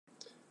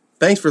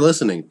Thanks for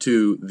listening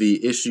to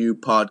the Issue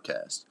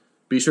Podcast.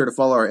 Be sure to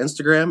follow our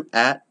Instagram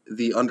at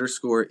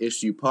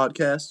 @the_issue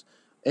podcast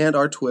and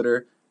our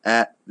Twitter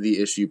at the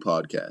Issue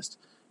Podcast.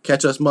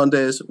 Catch us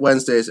Mondays,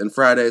 Wednesdays, and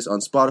Fridays on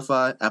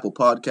Spotify, Apple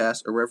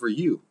Podcasts, or wherever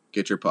you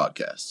get your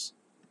podcasts.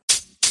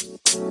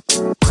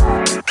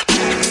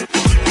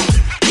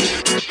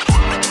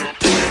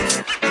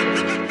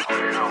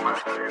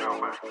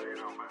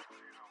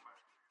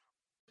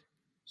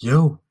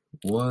 Yo,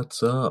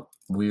 what's up?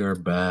 We are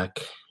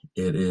back.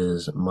 It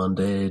is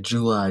Monday,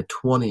 July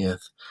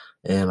 20th,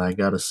 and I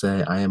gotta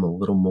say, I am a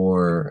little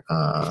more,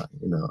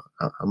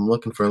 I'm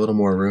looking for a little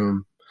more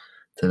room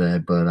today,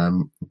 but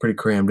I'm pretty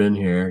crammed in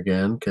here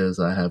again because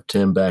I have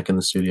Tim back in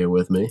the studio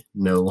with me,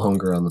 no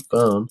longer on the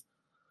phone.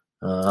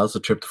 How's the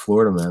trip to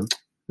Florida, man?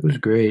 It was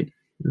great.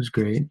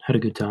 Had a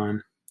good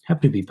time.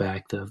 Happy to be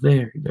back, though.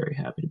 Very, very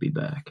happy to be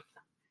back.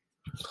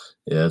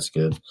 Yeah, it's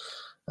good.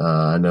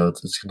 I know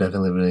it's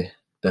definitely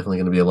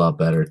going to be a lot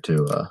better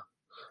to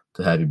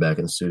have you back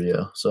in the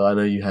studio. So I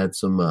know you had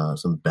some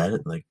odds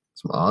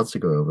to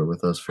go over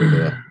with us for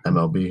the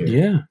MLB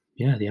here.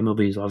 Yeah. The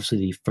MLB is obviously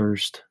the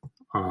first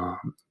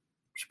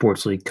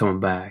sports league coming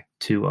back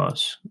to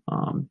us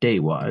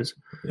date-wise.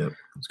 Yep.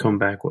 It's coming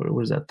back, what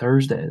was that,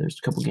 Thursday? There's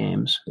a couple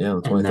games. Yeah,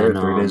 on the 23rd,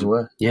 3 days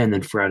away. Yeah, and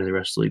then Friday the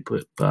rest of the league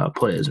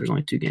plays. There's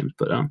only 2 games.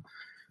 But I'm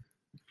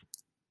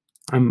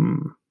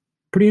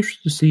pretty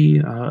interested to see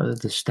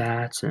the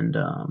stats and,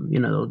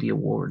 the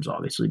awards,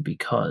 obviously,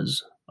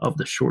 because of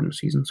the shortened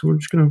season. So we're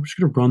just gonna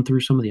run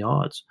through some of the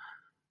odds.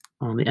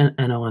 On the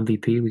NL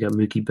MVP, we got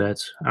Mookie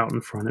Betts out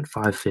in front at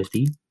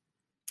 550,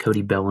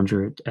 Cody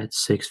Bellinger at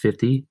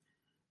 650.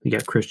 We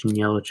got Christian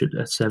Yelich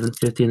at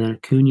 750, and then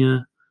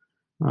Acuna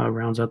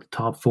rounds out the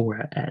top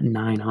 4 at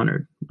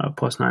 900,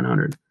 plus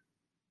 900.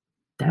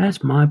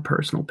 That's my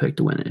personal pick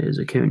to win it, is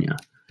Acuna.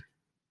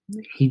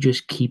 He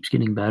just keeps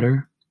getting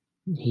better.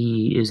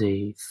 He is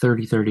a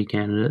 30-30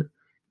 candidate,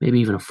 maybe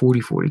even a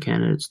 40-40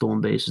 candidate, stolen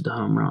bases to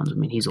home runs. I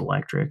mean, he's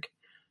electric.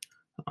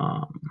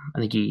 I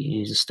think he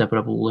needs to step it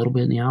up a little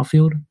bit in the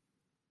outfield.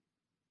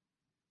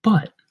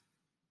 But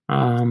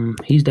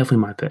he's definitely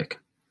my pick.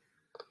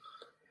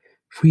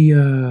 If we,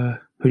 who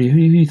are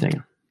you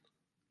thinking?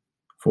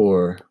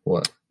 For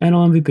what?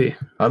 NL MVP.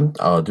 I'm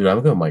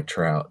going Mike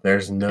Trout.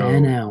 There's no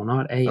NL,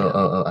 not AL.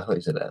 Oh, I thought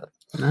you said NL.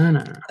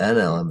 No.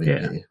 NL MVP.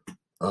 Yeah.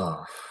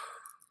 Oh,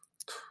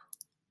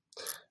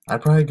 I'd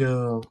probably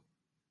go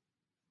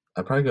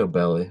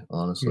Belly,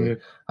 honestly. Yeah.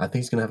 I think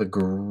he's gonna have a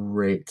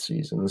great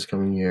season this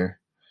coming year.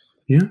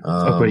 Yeah.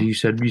 Okay, you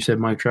said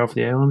Mike Trout for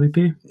the AL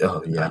MVP?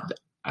 Oh yeah.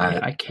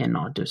 I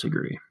cannot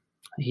disagree.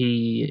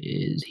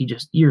 He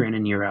just year in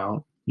and year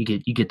out, you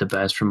get the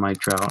best from Mike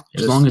Trout.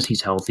 As long as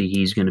he's healthy,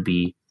 he's going to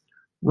be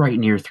right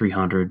near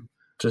 300.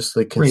 Just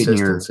the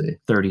consistency. Right near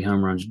 30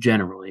 home runs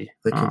generally.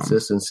 The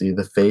consistency,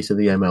 the face of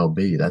the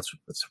MLB. That's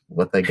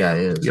what that guy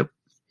is. Yep.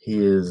 He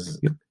is.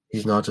 Yep.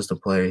 He's not just a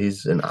player.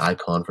 He's an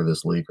icon for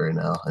this league right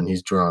now, and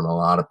he's drawn a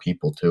lot of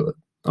people to it.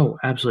 Oh,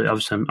 absolutely.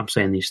 I'm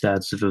saying these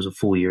stats, if it was a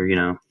full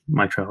year,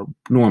 Mike Trout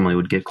normally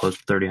would get close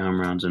to 30 home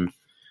runs, and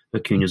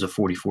Acuna's a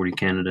 40-40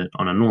 candidate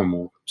on a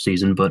normal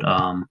season, but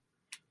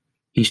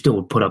he still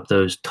would put up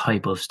those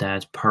type of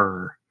stats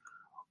per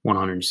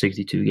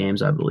 162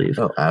 games, I believe.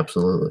 Oh,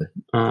 absolutely.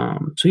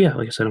 So, yeah,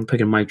 like I said, I'm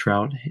picking Mike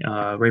Trout.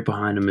 Right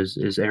behind him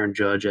is Aaron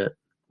Judge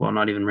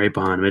not even right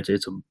behind him.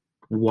 It's a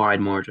wide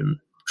margin.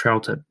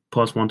 Trout's at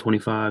plus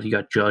 125. You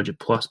got Judge at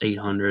plus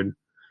 800.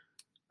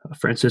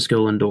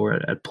 Francisco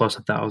Lindor at plus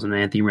 1,000.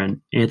 Anthony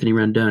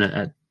Rendon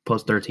at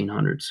plus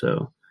 1,300.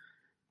 So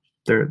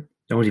they're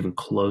not even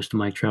close to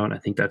Mike Trout. I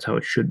think that's how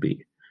it should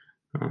be.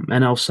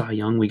 NL Cy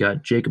Young, we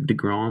got Jacob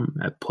deGrom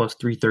at plus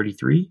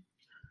 333.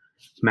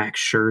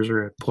 Max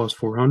Scherzer at plus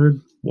 400.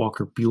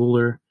 Walker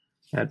Buehler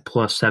at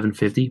plus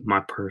 750. My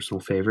personal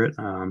favorite.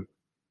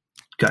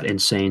 Got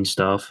insane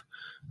stuff.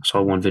 I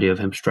saw one video of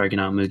him striking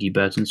out Mookie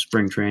Betts in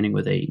spring training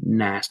with a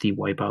nasty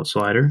wipeout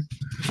slider.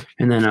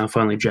 And then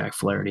finally Jack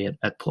Flaherty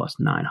at plus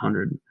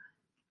 900.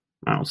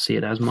 I don't see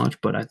it as much,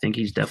 but I think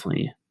he's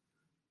definitely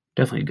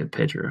a good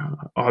pitcher.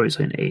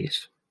 Obviously an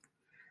ace.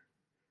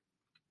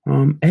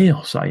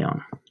 AL Cy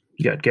Young.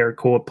 You got Garrett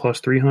Cole at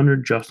plus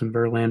 300, Justin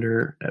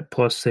Verlander at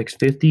plus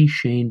 650,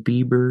 Shane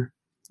Bieber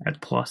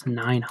at plus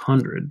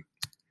 900,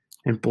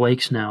 and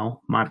Blake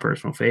Snell, my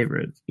personal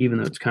favorite, even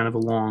though it's kind of a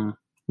long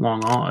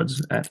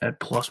odds at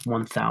plus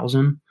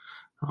 1,000.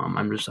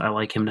 I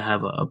like him to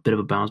have a bit of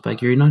a bounce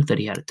back year. Not that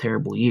he had a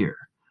terrible year,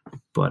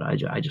 but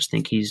I just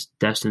think he's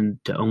destined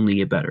to only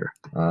get better.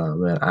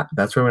 Man,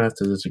 that's where I'm gonna have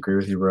to disagree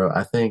with you, bro.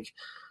 I think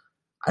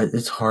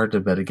it's hard to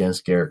bet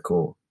against Garrett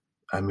Cole.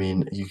 I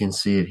mean, you can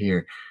see it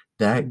here.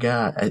 That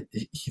guy,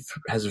 he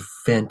has a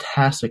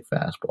fantastic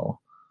fastball,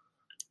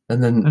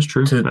 and then that's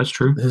true.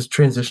 His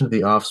transition to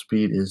the off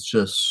speed is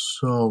just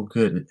so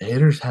good.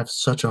 Hitters have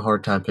such a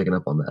hard time picking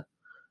up on that.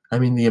 I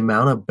mean, the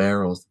amount of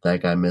barrels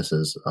that guy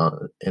misses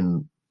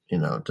in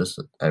just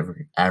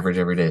average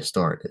everyday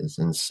start is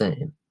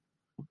insane.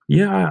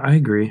 Yeah, I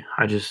agree.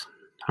 I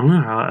don't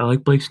know. I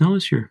like Blake Snell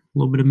this year. A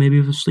little bit of maybe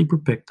of a sleeper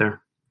pick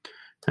there.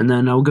 And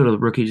then I'll go to the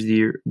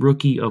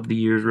rookie of the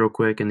years real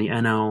quick. In the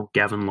NL,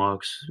 Gavin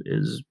Lux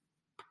is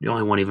the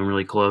only one even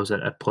really close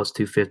at plus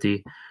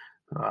 250.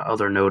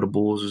 Other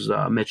notables is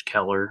Mitch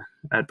Keller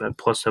at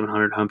plus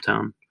 700,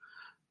 hometown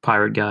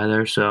Pirate guy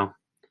there. So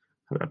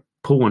I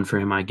pull one for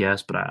him, I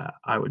guess, but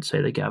I would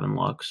say that Gavin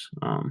Lux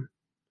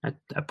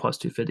at plus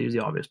 250 is the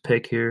obvious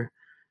pick here.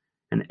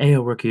 And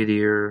AL Rookie of the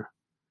Year,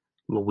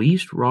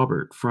 Luis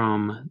Robert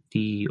from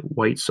the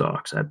White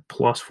Sox at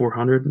plus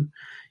 400.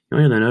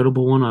 The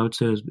notable one I would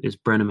say is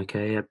Brendan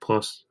McKay at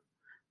plus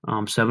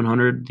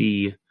 700.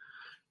 The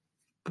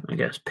I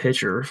guess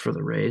pitcher for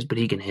the Rays, but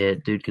he can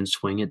hit. Dude can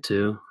swing it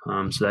too.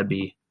 So that'd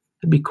be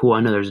cool.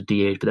 I know there's a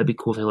DH, but that'd be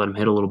cool if they let him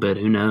hit a little bit.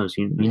 Who knows?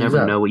 You He's never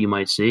out. know what you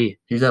might see.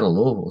 He's out of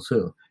Louisville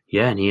too.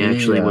 Yeah, and he He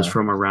actually was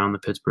from around the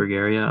Pittsburgh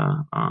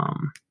area.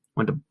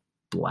 Went to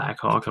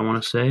Blackhawk, I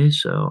want to say.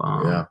 So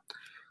yeah.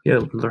 yeah,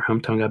 their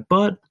hometown guy.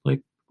 But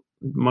like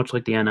much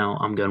like the NL,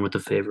 I'm going with the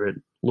favorite,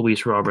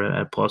 Luis Robert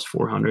at plus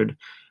 400.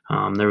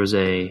 There was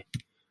a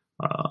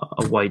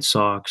White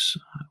Sox.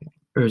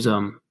 There's I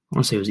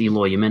want to say it was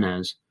Eloy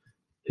Jimenez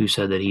who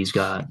said that he's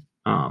got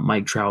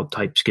Mike Trout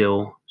type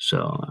skill.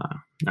 So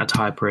that's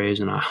high praise,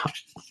 and I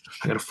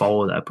got to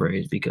follow that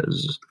praise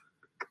because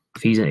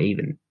if he's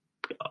even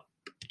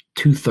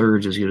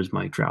 2/3 as good as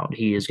Mike Trout,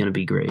 he is going to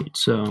be great.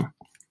 So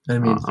I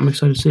mean, I'm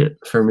excited to see it.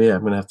 for me,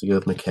 I'm gonna have to go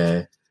with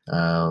McKay.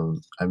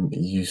 I'm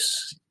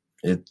used.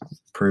 It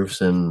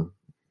proofs in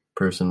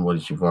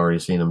what you've already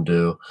seen him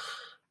do.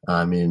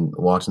 I mean,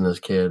 watching this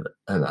kid,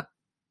 and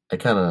I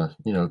kind of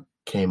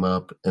came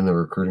up in the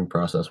recruiting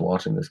process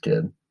watching this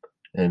kid,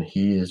 and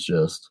he's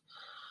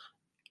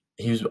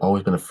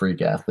always been a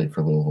freak athlete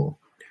for Louisville.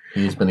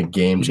 He's been a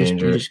game He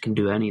changer. just can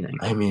do anything.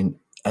 I mean,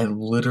 and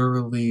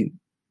literally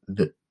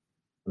the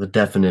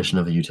definition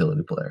of a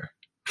utility player.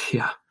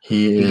 Yeah,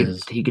 He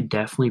he could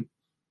definitely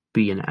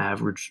be an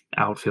average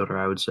outfielder,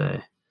 I would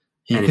say.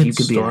 he And if could you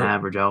could be an start.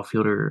 average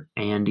outfielder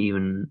and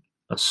even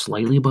a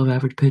slightly above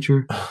average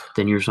pitcher,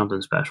 then you're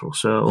something special.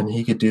 So, And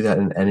he could do that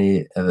in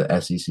any of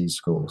the SEC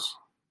schools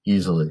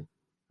easily.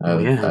 well,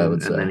 yeah, I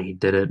would and then say. he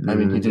did it. I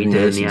mean, he And did he in the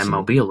did it in the ACC.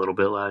 MLB a little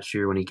bit last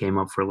year when he came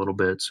up for a little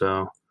bit.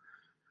 So,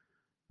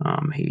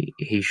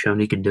 he's shown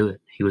he could do it.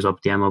 He was up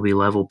at the MLB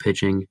level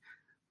pitching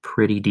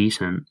pretty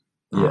decent.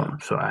 Yeah,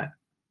 So I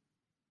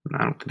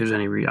don't think there's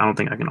any I don't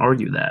think I can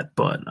argue that,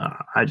 but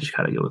I just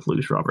gotta go with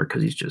Luis Robert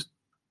because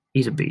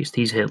he's a beast.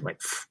 He's hit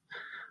like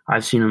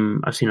I've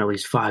seen at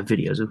least 5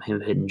 videos of him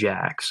hitting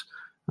jacks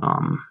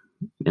um,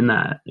 in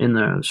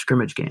the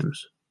scrimmage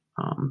games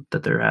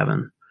that they're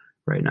having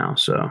right now.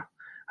 So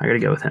I got to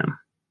go with him.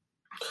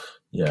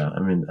 yeah. I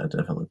mean, I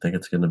definitely think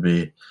it's going to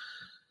be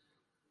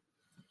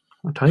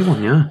I'll tell you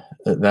one, yeah.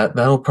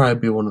 that'll probably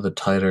be one of the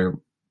tighter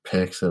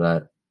picks that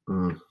I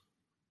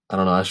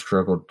don't know. I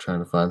struggled trying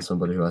to find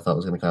somebody who I thought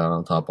was going to come out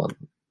on top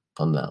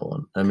on that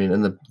one. I mean,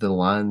 and the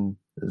line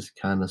is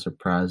kind of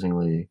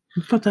surprisingly.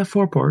 It's not that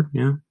far apart,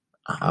 yeah.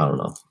 I don't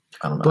know.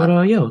 I don't know.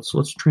 But yeah,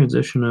 let's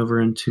transition over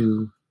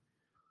into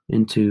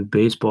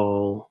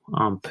baseball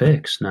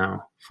picks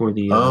now for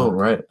the. Oh,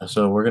 right.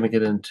 So we're going to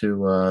get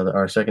into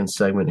our second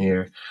segment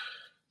here.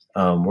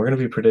 We're going to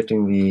be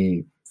predicting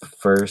the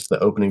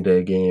opening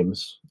day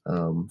games.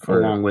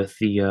 Along with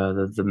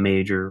the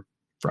major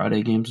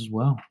Friday games as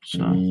well.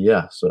 So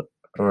yeah,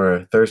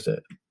 or Thursday.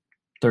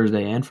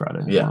 Thursday and Friday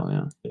as Yeah. well,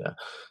 yeah. Yeah.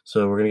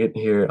 So we're gonna get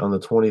here on the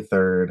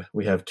 23rd.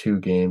 We have 2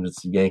 games.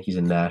 It's the Yankees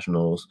and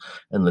Nationals,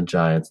 and the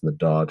Giants and the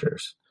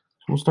Dodgers.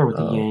 We'll start with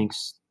the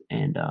Yanks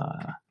and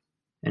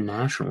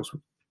Nationals.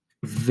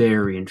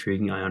 Very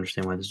intriguing. I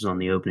understand why this is on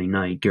the opening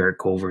night. Garrett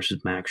Cole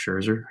versus Max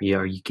Scherzer. Yeah,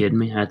 are you kidding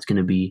me? That's going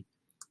to be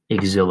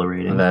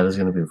exhilarating. That is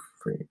going to be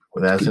free.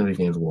 That's going to be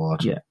games to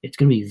watch. Yeah, it's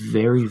going to be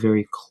very,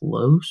 very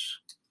close.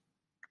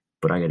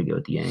 But I got to go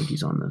with the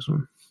Yankees on this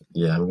one.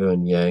 Yeah, I'm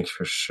going Yanks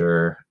for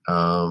sure.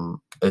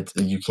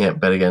 You can't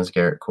bet against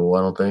Garrett Cole,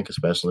 I don't think,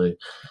 especially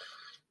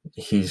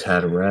he's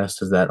had a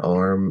rest. Is that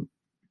arm?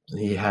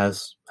 He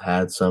has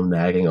had some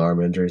nagging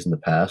arm injuries in the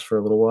past for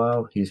a little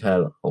while. He's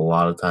had a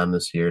lot of time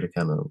this year to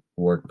kind of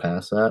work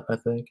past that, I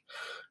think,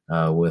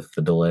 with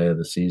the delay of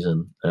the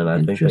season. And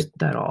I think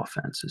that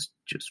offense is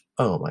just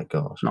oh my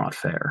gosh, not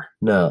fair.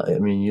 No, I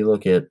mean you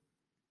look at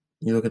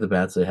the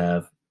bats they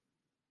have.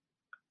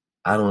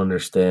 I don't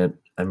understand.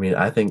 I mean,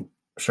 I think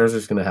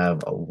Scherzer's going to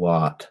have a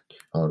lot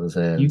on his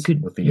hands.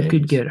 With the Yankees.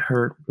 Could get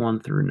hurt 1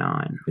 through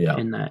 9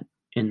 in that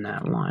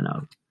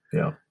lineup.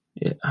 Yeah,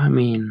 I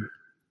mean.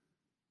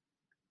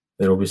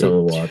 It'll be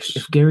something to watch.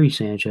 If Gary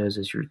Sanchez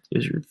is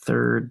your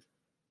third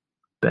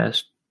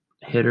best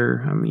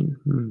hitter, I mean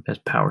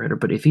best power hitter,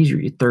 but if he's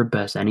your third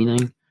best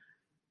anything,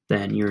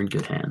 then you're in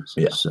good hands.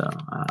 Yeah. So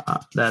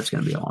that's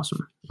going to be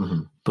awesome.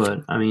 Mm-hmm.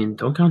 But I mean,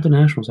 don't count the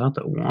Nationals out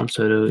though. Juan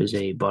Soto is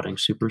a budding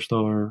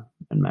superstar,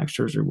 and Max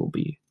Scherzer.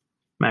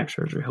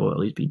 He'll at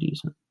least be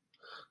decent.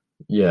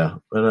 Yeah,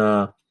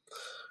 but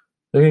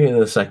they're going to get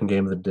the second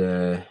game of the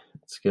day.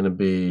 It's going to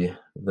be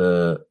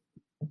the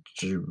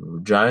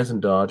Giants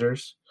and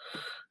Dodgers.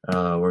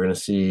 We're going to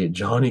see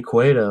Johnny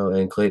Cueto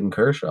and Clayton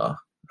Kershaw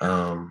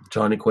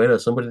Johnny Cueto,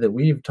 somebody that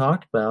we've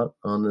talked about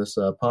on this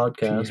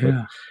podcast with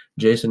Yeah,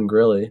 Jason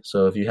Grilly.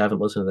 So if you haven't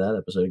listened to that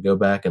episode, go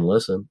back and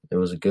listen. It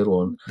was a good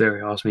one.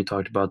 very awesome. He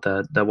talked about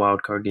that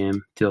wild card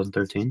game,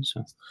 2013.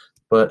 So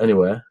But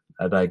anyway,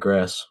 I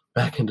digress.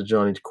 Back into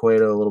Johnny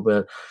Cueto a little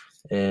bit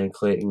and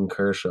Clayton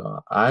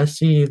Kershaw. I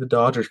see the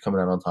Dodgers coming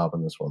out on top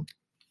in this one.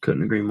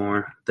 couldn't agree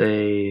more.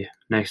 They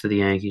next to the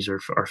Yankees are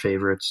our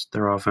favorites.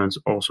 Their offense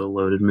also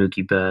loaded.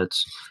 Mookie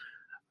Betts,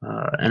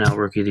 NL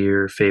Rookie of the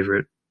Year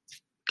favorite,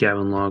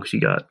 Gavin Lux.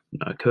 You got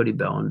Cody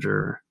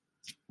Bellinger.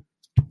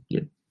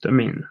 Yeah, I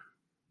mean,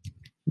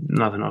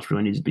 nothing else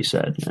really needs to be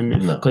said. And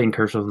if Clayton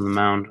Kershaw's on the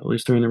mound, at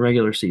least during the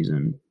regular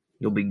season,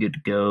 you'll be good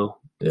to go.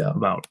 Yeah,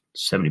 about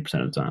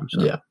 70% of the time.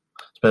 So. Yeah,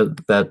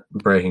 but that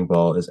breaking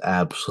ball is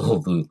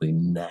absolutely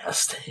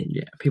nasty.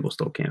 Yeah, people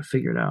still can't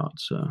figure it out.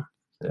 So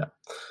yeah.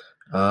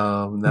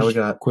 Now we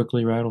got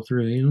quickly rattle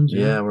through these ones.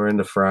 Yeah, we're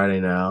into Friday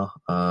now.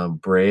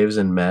 Braves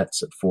and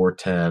Mets at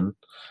 4:10.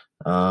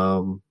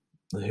 Who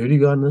do you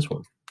got in this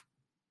one?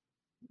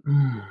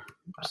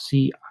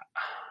 See,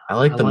 I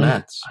like the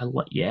Mets. I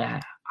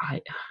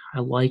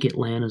like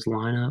Atlanta's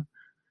lineup,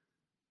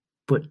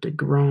 but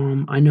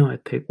DeGrom. I know I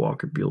picked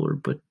Walker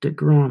Buehler, but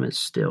DeGrom is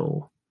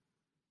still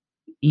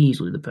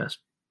easily the best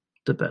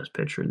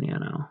pitcher in the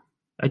NL.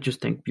 I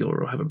just think Buehler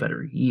will have a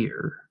better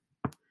year.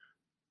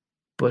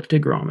 But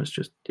DeGrom is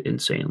just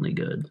insanely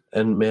good.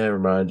 And may I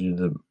remind you,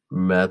 the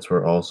Mets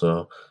were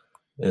also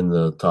in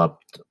the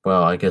top.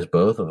 Well, I guess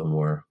both of them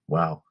were.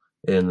 Wow,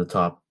 in the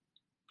top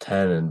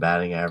 10 in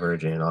batting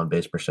average and on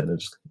base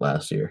percentage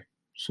last year.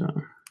 So,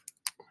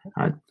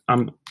 I'm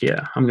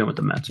going with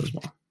the Mets as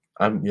well.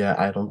 I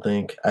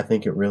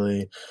think it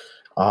really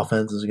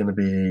offense is going to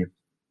be,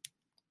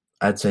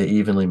 I'd say,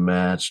 evenly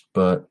matched,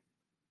 but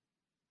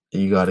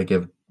you got to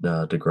give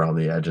DeGrom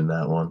the edge in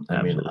that one.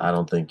 Absolutely. I mean, I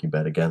don't think you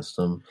bet against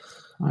him.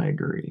 I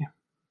agree.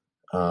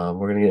 We're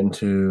going to get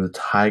into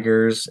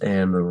Tigers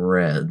and the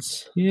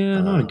Reds. Yeah,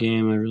 not a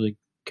game I really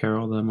care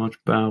all that much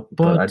about.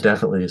 But I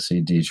definitely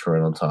see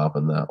Detroit on top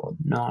in that one.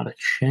 Not a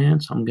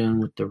chance. I'm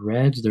going with the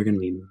Reds. They're going to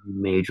be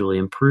majorly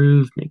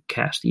improved. Nick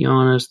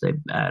Castellanos, they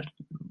add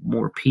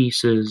more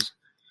pieces.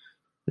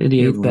 They had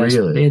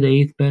the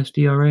eighth best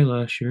ERA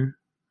last year.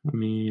 I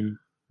mean,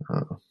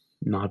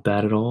 not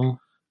bad at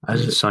all.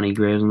 Sonny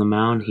Graves on the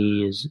mound.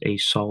 He is a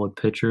solid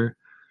pitcher.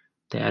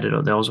 They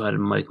also added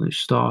Mike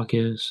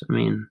Moustakas. I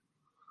mean,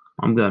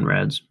 I'm going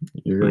Reds.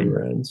 You're going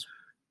Reds.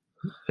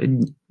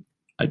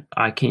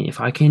 I can't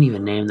if I can't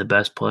even name the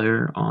best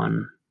player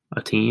on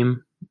a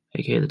team,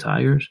 aka the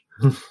Tigers,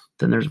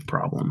 then there's a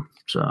problem.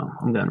 So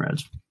I'm going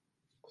Reds.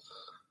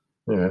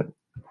 All right.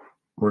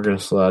 We're gonna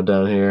slide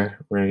down here.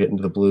 We're gonna get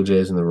into the Blue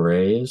Jays and the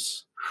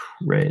Rays.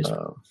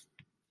 The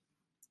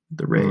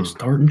Rays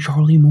starting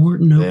Charlie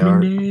Morton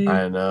opening day.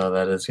 I know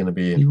that is gonna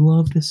be. You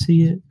love to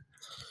see it.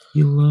 I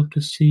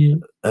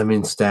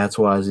mean,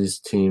 stats-wise, these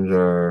teams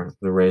the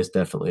Rays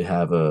definitely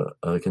have a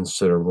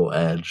considerable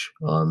edge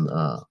on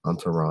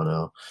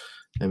Toronto.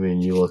 I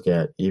mean, you look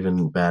at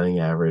even batting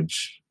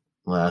average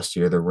last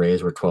year, the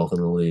Rays were 12th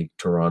in the league,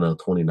 Toronto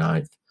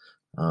 29th.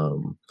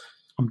 I'm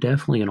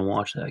definitely going to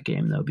watch that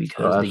game, though,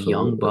 because the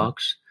Young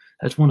Bucks,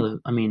 that's one of the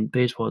 – I mean,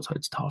 baseball,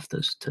 it's tough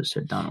to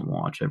sit down and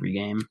watch every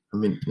game. I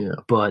mean, yeah.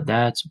 But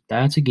that's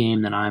a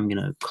game that I'm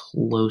going to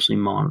closely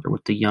monitor.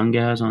 With the young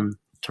guys on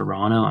 –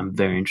 Toronto, I'm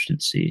very interested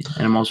to see.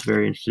 And I'm also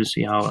very interested to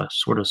see how a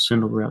sort of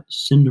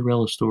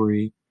Cinderella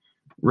story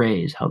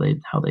Rays, how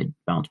they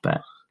bounce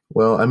back.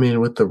 Well, I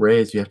mean, with the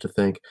Rays, you have to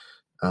think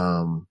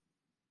the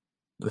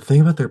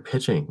thing about their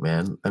pitching,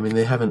 man. I mean,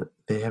 they have an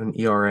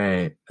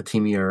ERA, a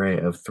team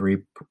ERA of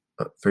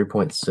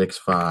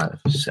 3.65.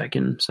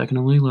 Second in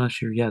the league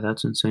last year. Yeah,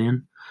 that's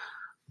insane.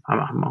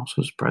 I'm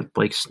also surprised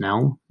Blake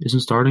Snell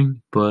isn't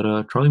starting,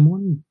 but Charlie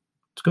Morton,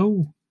 let's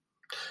go.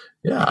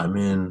 Yeah, I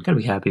mean, gotta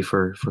be happy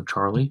for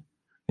Charlie.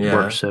 Yeah,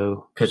 worked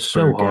so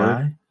Pittsburgh hard.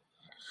 Guy.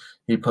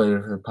 He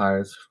played for the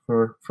Pirates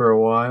for a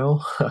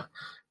while.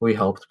 We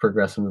helped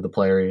progress him to the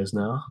player he is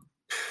now.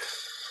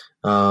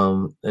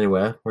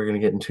 Anyway, we're gonna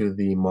get into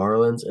the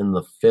Marlins and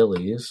the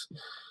Phillies,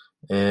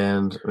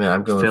 and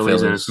I'm going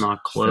Phillies, and it's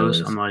not close.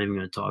 Phillies. I'm not even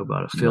gonna talk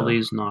about it.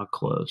 Phillies not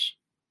close.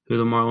 Who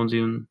the Marlins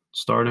even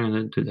starting?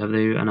 Have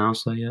they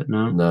announced that yet?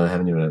 No, they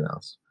haven't even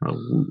announced.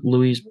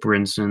 Luis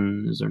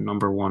Brinson is their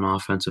number one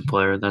offensive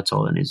player. That's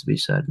all that needs to be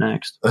said.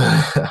 Next,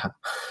 the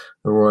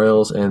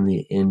Royals and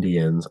the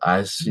Indians.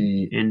 I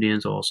see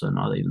Indians also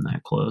not even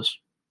that close.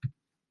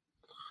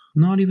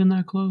 Not even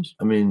that close.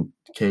 I mean,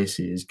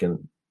 Casey is gonna.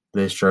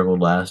 They struggled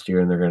last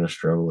year, and they're going to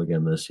struggle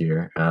again this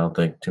year. And I don't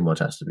think too much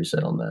has to be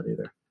said on that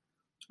either.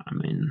 I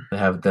mean, they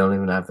don't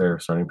even have their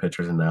starting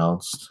pitchers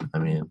announced. I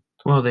mean.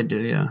 Well, they do,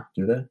 yeah.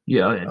 Do they?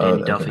 Yeah,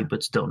 Danny Duffy,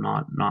 but still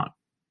not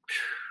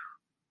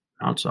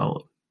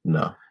solid.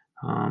 No.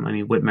 I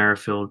mean, Whit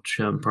Merrifield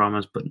showed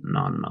promise, but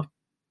not enough.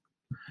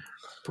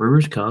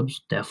 Brewers,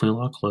 Cubs, definitely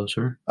a lot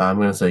closer. I'm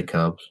going to say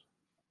Cubs.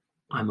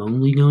 I'm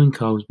only going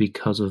Cubs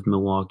because of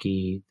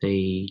Milwaukee.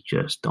 They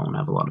just don't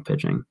have a lot of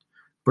pitching.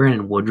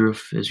 Brandon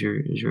Woodruff is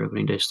your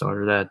opening day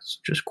starter. That's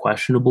just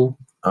questionable.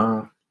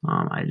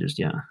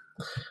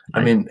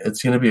 I mean,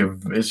 it's gonna be a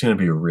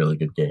really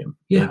good game.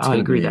 Yeah, It's I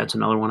gonna agree. be That's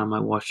another one I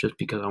might watch just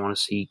because I want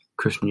to see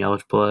Christian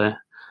Yelich play,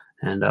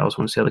 and I also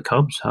want to see how the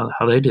Cubs how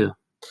they do.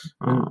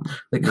 I mean,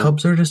 the The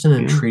Cubs are just an yeah,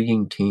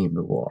 intriguing team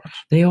to watch.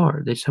 they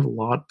are. They just have a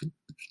lot.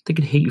 They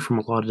can hit you from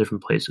a lot of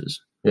different places.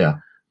 Yeah.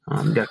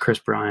 You got Chris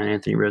Bryant,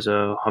 Anthony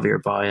Rizzo,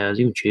 Javier Baez,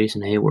 even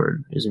Jason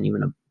Hayward isn't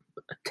even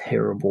a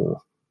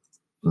terrible.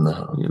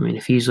 No. I mean,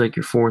 if he's like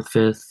your fourth,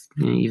 fifth,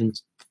 even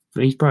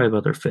he's probably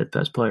about their fifth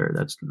best player.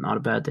 That's not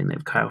a bad thing. They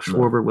have Kyle No.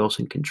 Schwarber,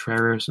 Wilson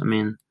Contreras. I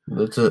mean,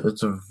 It's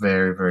a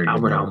very, very good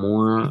Albert game.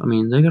 Almora. I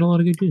mean, they got a lot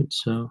of good dudes.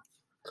 So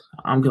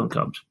I'm going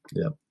Cubs.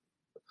 Yep.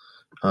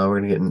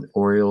 We're gonna get an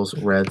Orioles,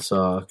 Red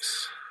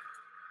Sox.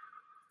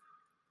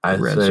 I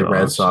say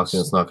Red Sox,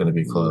 and it's not going to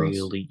be close.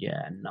 Really,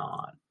 yeah,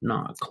 not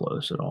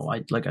close at all.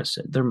 Like I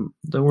said,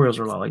 the Orioles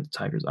are a lot like the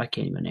Tigers. I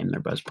can't even name their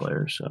best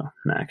players. So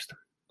next,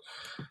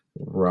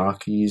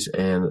 Rockies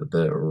and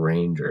the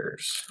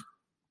Rangers.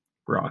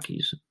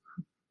 Rockies.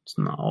 It's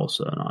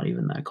not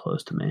even that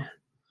close to me.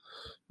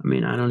 I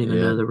mean, I don't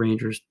even know the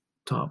Rangers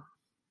top.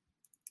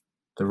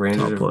 The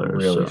Rangers have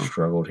players, really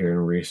struggled here in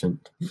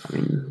recent. I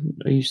mean,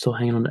 are you still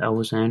hanging on to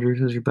Elvis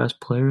Andrews as your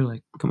best player?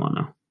 Like, come on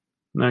now.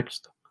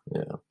 Next.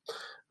 Yeah.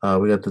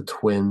 We got the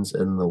Twins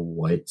and the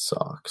White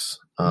Sox.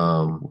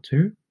 Let's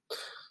hear it.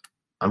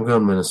 I'm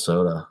going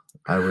Minnesota.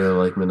 I really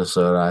like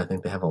Minnesota. I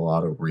think they have a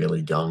lot of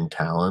really young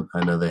talent.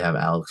 I know they have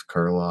Alex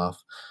Kirilloff,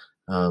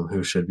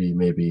 who should be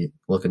maybe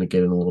looking to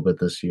get in a little bit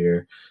this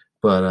year.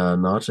 But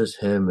not just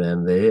him,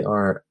 man. They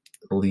are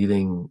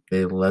leading.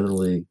 They led the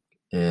league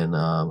in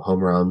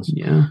home runs.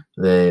 Yeah.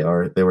 They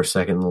were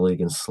second in the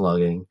league in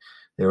slugging.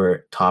 They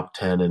were top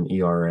 10 in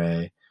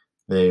ERA.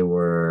 They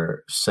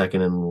were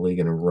second in the league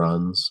in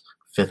runs,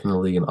 fifth in the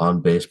league in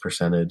on-base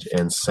percentage,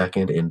 and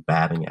second in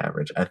batting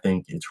average. I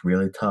think it's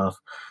really tough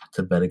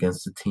to bet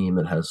against a team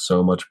that has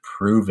so much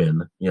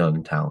proven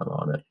young talent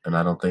on it, and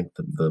I don't think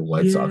the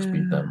White Sox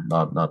beat them.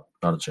 Not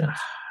a chance.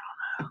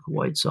 The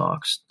White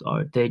Sox,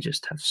 they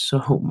just have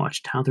so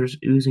much talent. There's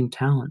oozing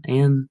talent,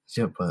 and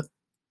but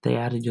they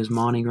added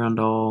Yasmani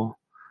Grandal.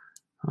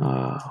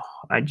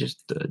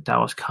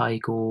 Dallas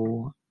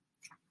Keuchel.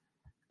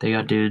 They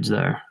got dudes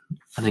there.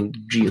 I think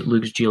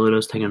Lucas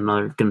Giolito's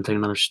going to take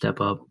another step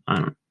up.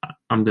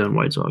 I'm going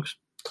White Sox.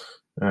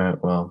 All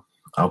right. Well,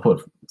 I'll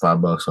put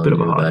 $5 on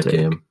you that take.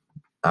 Game.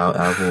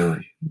 I will.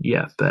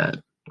 Yeah, bet.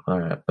 All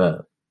right,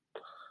 bet.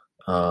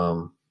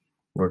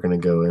 We're gonna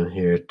go in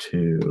here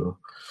to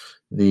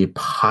the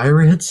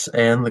Pirates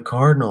and the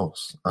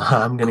Cardinals.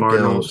 I'm gonna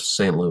go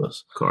St.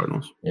 Louis.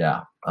 Cardinals.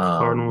 Yeah.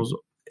 Cardinals.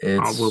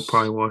 I will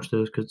probably watch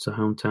this because it's a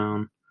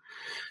hometown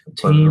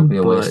team. It'll be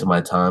a waste of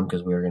my time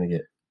because we are gonna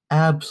get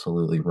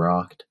absolutely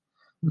rocked.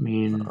 I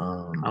mean,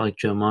 I like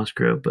Joe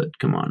Musgrove, but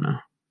come on now.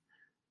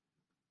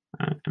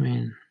 I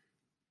mean,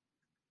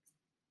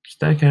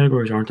 stat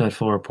categories aren't that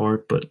far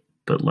apart, but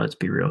let's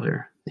be real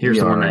here. Here's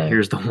the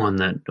one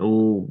that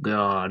oh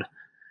god,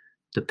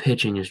 the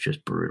pitching is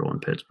just brutal in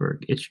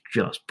Pittsburgh. It's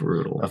just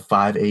brutal. A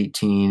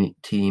 5.18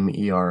 team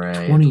ERA,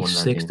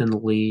 26th in the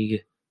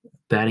league,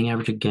 batting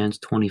average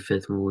against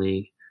 25th in the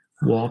league,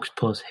 walks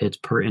plus hits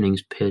per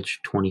innings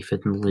pitched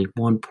 25th in the league,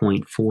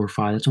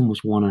 1.45. That's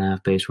almost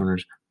 1.5 base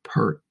runners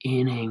per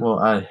inning. Well,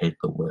 I hate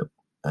the whip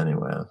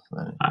anyway.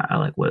 I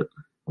like whip.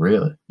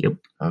 Really? Yep.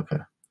 Okay.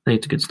 I think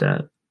it's a good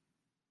stat.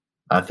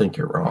 I think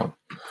you're wrong.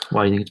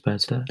 Why do you think it's a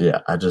bad stat?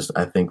 Yeah,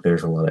 I think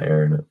there's a lot of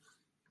air in it.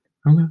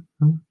 Okay.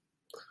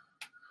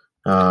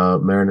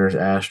 Mariners,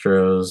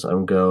 Astros.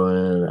 I'm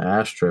going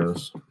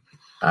Astros.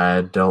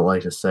 I don't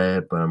like to say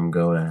it, but I'm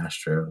going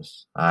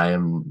Astros. I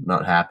am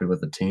not happy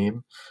with the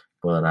team,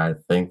 but I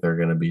think they're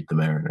going to beat the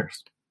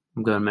Mariners.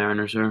 I'm going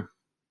Mariners, sir.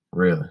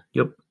 Really?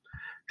 Yep.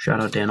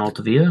 Shout out Dan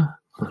Altavia.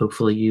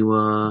 Hopefully you,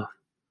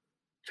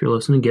 if you're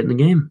listening, get in the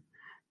game.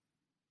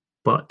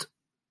 But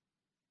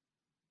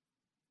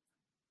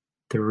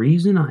the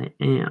reason I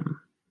am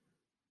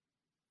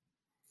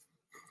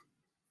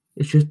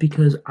is just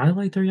because I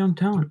like their young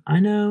talent.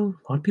 I know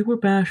a lot of people are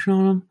bashing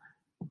on them.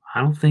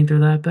 I don't think they're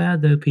that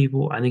bad, though,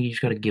 people. I think you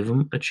just got to give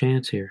them a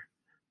chance here.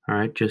 All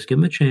right? Just give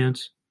them a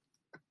chance.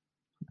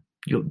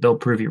 They'll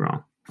prove you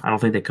wrong. I don't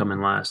think they come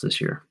in last this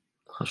year.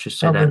 Let's just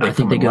say that. I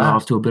think they get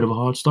off to a bit of a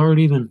hot start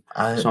even.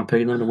 So I'm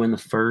picking them to win the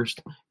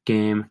first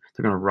game.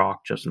 They're going to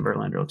rock Justin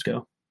Verlander. Let's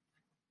go.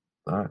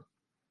 All right.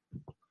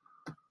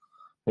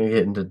 We're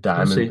getting to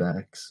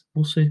Diamondbacks.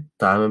 We'll see.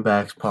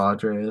 Diamondbacks,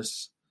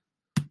 Padres.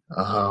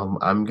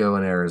 I'm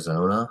going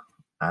Arizona.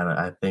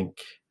 I think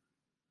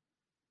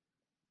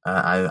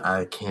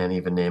I can't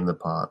even name the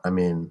pot. I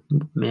mean,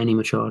 Manny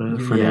Machado,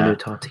 Fernando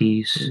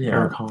Tatis,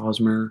 Eric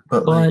Hosmer,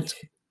 but like,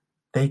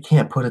 they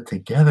can't put it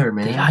together,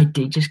 man.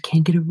 They just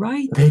can't get it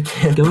right. They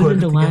can't. Going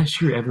into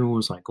last year, everyone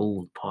was like,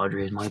 "Oh, the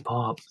Padres might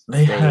pop."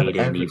 They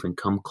didn't even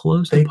come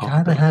close. They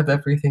kind of have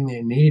everything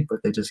they need, but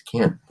they just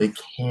can't. They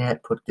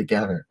can't put it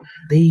together.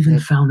 They even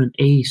found an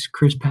ace,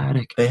 Chris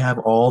Paddock. They have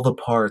all the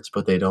parts,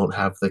 but they don't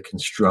have the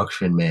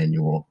construction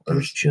manual.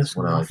 There's just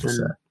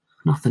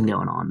nothing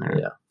going on there.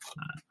 Yeah,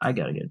 I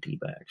gotta get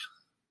D-backs.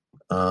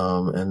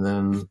 And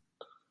then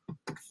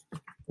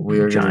We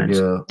are going to Giants,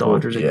 go. Well,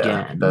 Dodgers yeah,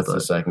 again, that's the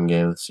but second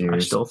game of the I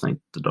series. still think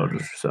the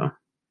Dodgers. So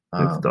I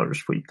think the Um, Dodgers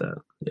sweep that.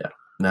 yeah.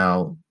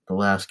 Now, the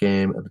last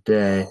game of the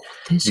day,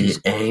 This the is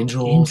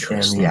Angels and the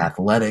interesting.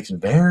 Athletics,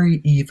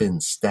 very even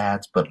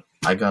stats, but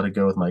I got to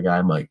go with my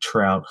guy Mike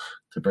Trout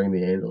to bring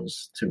the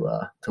Angels to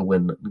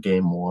win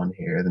Game 1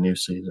 here, the new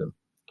season.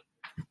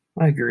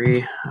 I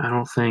agree. I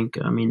don't think.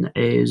 I mean, the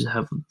A's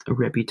have a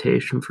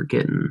reputation for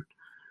getting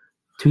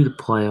to the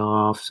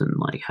playoffs and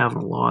like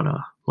having a lot of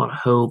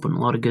hope and a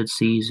lot of good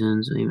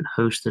seasons, and even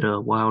hosted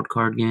a wild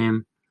card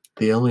game.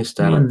 The only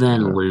stat, And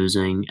then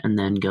losing, and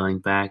then going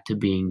back to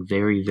being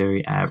very,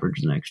 very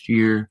average next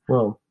year.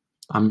 well,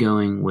 I'm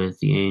going with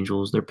the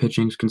Angels. Their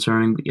pitching's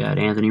concerning, but yeah,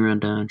 Anthony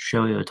Rendon,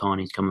 Shohei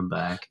Ohtani's coming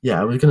back.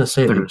 yeah, I was going to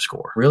say, They're going to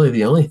score. really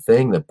the only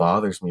thing that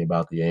bothers me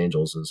about the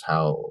Angels is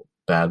how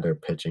bad their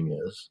pitching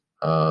is.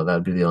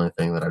 That'd be the only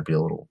thing that I'd be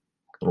a little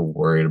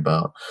worried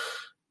about.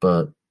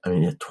 But I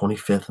mean,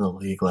 25th in the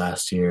league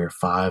last year,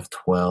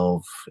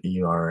 5.12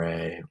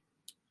 ERA.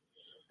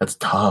 That's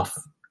tough.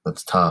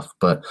 That's tough.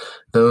 But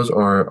those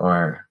are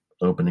our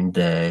opening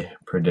day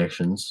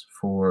predictions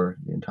for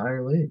the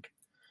entire league.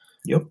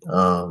 Yep.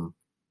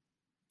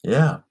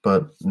 Yeah,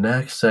 but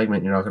next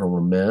segment you're not going to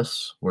want to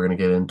miss. We're going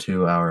to get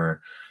into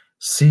our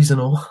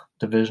seasonal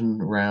division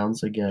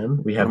rounds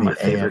again. We have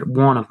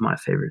one of my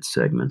favorite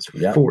segments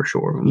for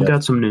sure. We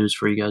got some news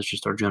for you guys,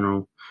 just our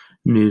general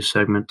news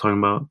segment talking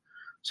about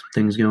some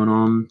things going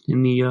on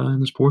in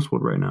the sports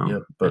world right now.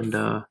 Yep,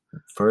 but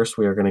first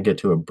we are going to get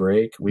to a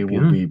break. We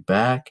will be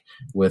back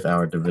with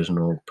our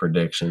divisional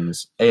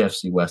predictions.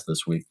 AFC West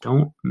this week.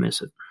 Don't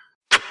miss it.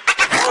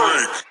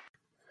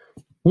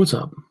 What's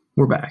up?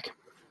 We're back.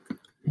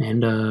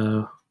 And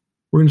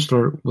we're going to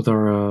start with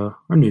our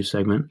news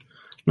segment.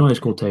 No high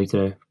school take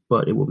today,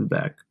 but it will be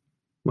back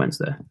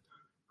Wednesday.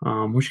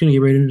 We're just going to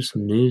get right into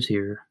some news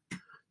here.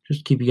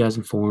 Just to keep you guys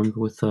informed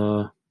with,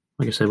 like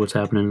I said, what's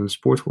happening in the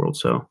sports world.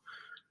 So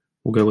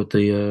we'll go with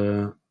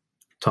the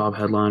top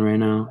headline right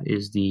now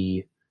is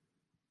the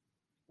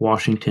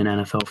Washington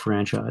NFL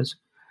franchise.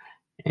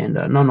 And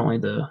not only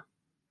the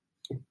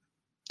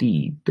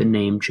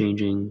name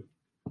changing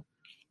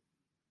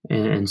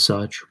and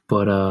such,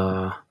 but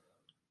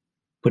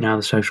now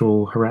the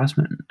sexual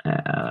harassment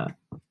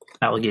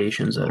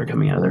allegations that are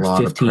coming out. There's a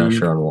lot of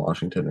pressure on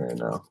Washington right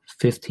now.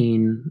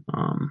 15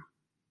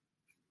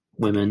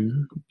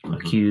 women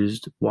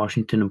accused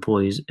Washington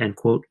employees, end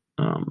quote,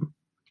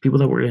 people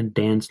that were in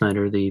Dan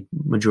Snyder, the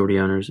majority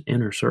owner's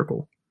inner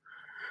circle.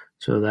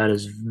 So that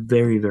is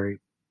very, very,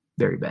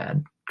 very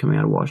bad coming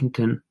out of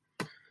Washington.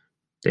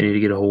 They need to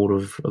get a hold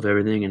of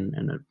everything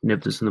and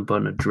nip this in the bud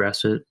and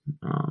address it.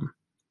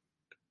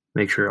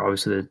 Make sure,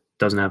 obviously, that it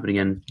doesn't happen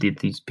again.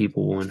 These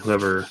people and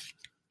whoever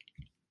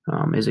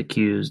is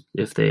accused,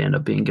 if they end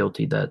up being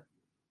guilty, that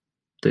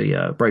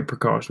the right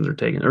precautions are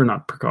taken. Or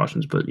not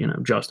precautions, but,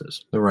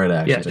 justice. The right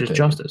actions. Yeah, just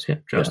justice. Yeah,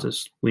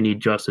 justice. Yeah. We need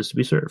justice to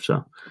be served.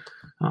 So,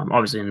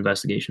 obviously, an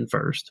investigation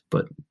first,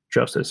 but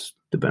justice,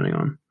 depending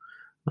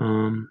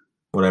on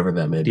whatever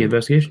that may be. The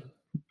investigation.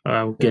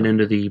 We'll get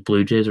into the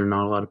Blue Jays are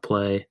not allowed to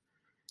play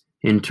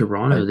in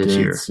Toronto this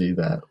year. I did see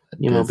that.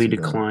 MLB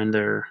declined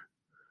their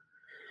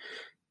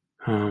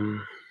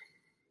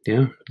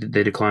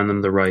they declined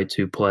them the right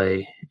to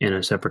play in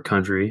a separate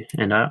country,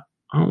 and I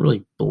don't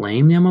really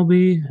blame the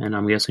MLB, and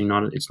I'm guessing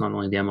it's not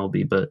only the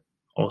MLB but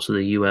also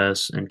the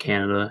U.S. and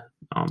Canada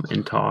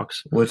in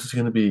talks. Which is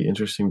going to be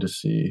interesting to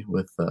see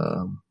with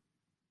the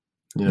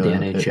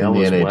NHL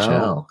in the as NHL,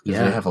 well. Because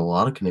they have a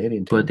lot of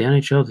Canadian teams. But the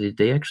NHL,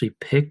 they actually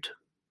picked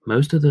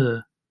most of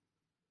the.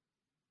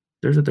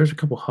 There's a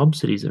couple hub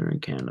cities that are in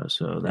Canada,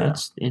 so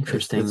that's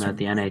interesting that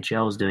the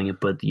NHL is doing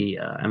it, but the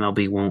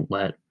MLB won't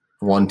let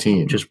one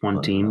team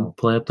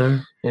play up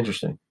there.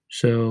 Interesting.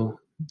 So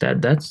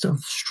that's a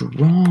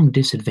strong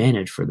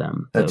disadvantage for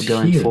them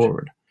going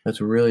forward.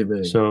 That's really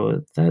big.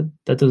 So that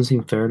doesn't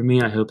seem fair to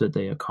me. I hope that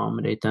they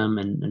accommodate them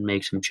and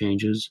make some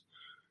changes.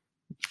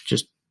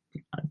 Just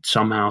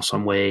somehow,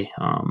 some way,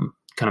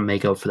 kind of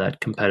make up for that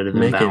competitive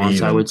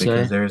imbalance. I would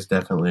say there's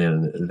definitely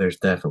an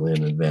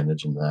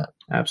advantage in that.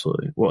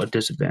 Absolutely. Well, a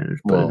disadvantage,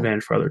 but an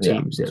advantage for other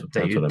teams they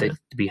to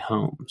be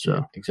home. So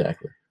yeah,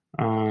 exactly.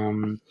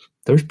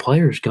 There's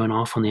players going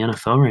off on the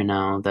NFL right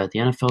now that the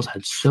NFL's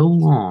had so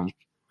long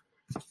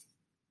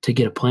to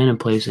get a plan in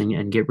place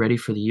and get ready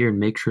for the year and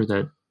make sure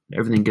that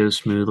everything goes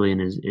smoothly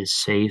and is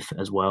safe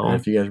as well. And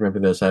if you guys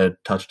remember this, I had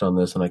touched on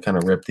this and I kind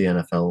of ripped the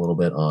NFL a little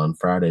bit on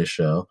Friday's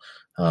show.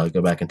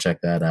 Go back and check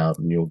that out,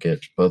 and you'll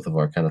get both of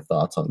our kind of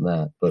thoughts on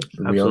that. But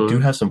we do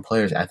have some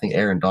players. I think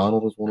Aaron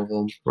Donald was one of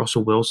them.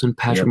 Russell Wilson,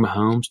 Patrick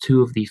Mahomes,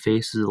 two of the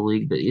faces of the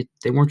league.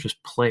 They weren't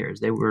just players.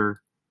 They were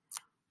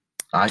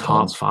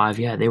icons. Top 5.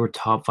 Yeah, they were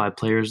top 5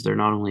 players. They're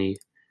not only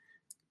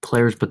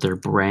players, but they're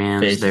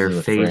brands. They're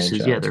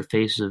faces. Yeah, they're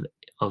faces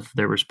of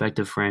their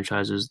respective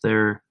franchises.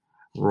 They're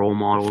role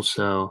models.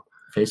 So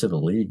face of the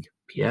league.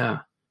 Yeah.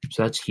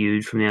 So that's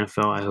huge from the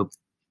NFL. I hope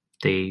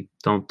they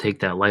don't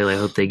take that lightly. I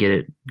hope they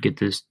get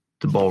the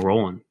ball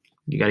rolling.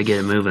 You got to get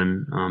it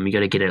moving. You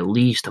got to get at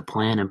least a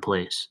plan in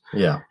place.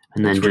 Yeah.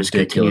 and It's then just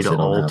continue ridiculous to they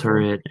don't have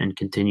alter one. it and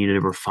continue to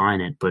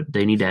refine it. But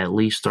they need to at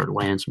least start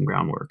laying some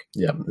groundwork.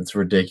 Yeah, it's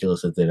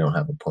ridiculous that they don't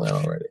have a plan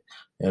already.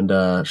 And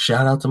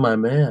shout out to my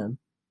man,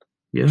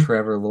 Yeah,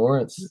 Trevor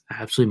Lawrence.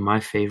 absolutely my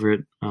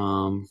favorite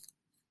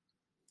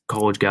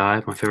college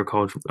guy, my favorite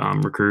college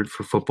recruit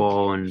for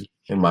football and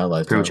In my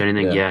pretty much lifetime.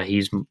 anything. Yeah.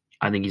 Yeah,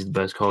 I think he's the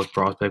best college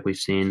prospect we've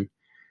seen.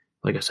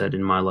 Like I said,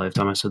 in my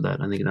lifetime, I said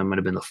that. I think that might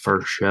have been the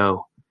first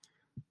show.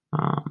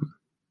 Um,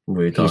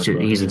 We he's talked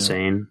about he's him, yeah.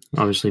 insane,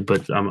 obviously,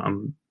 but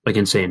I'm like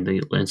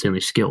insanely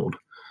skilled.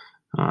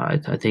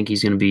 I think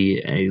he's going to be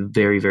a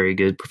very, very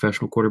good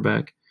professional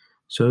quarterback.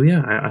 So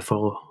yeah, I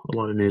follow a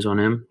lot of news on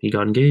him. He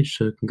got engaged,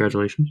 so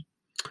congratulations.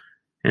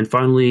 And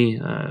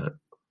finally,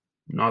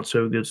 not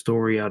so good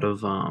story out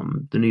of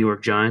the New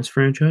York Giants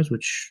franchise,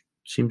 which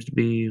seems to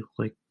be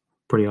like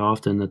pretty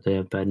often that they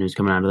have bad news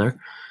coming out of there.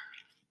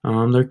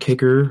 Their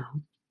kicker,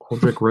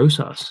 Holdrick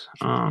Rosas,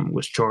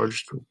 was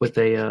charged with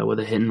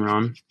a hit and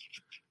run.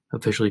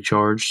 Officially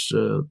charged.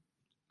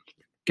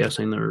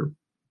 Guessing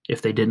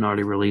if they didn't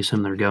already release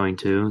him, they're going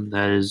to.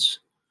 That is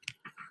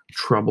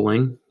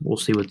troubling. We'll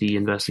see what the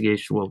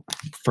investigation. Well,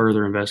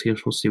 further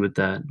investigation. We'll see what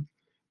that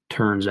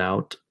turns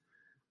out.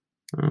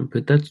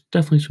 But that's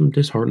definitely some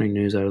disheartening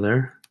news out of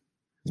there.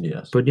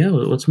 Yes. But yeah,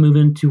 let's move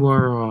into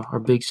our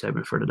big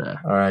segment for today.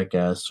 All right,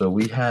 guys. So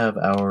we have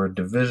our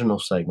divisional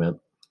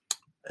segment,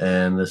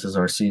 and this is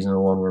our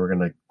seasonal one where we're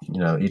gonna,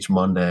 each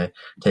Monday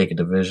take a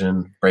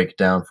division, break it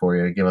down for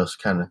you, give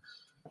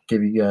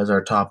you guys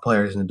our top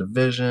players in the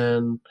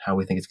division, how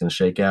we think it's gonna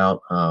shake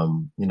out,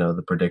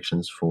 the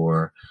predictions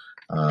for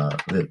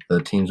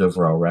the team's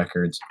overall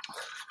records.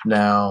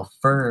 Now,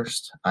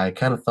 first, I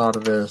kind of thought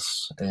of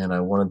this, and I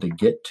wanted to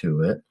get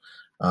to it.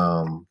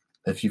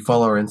 If you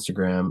follow our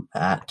Instagram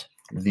at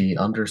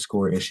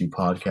 @the_issue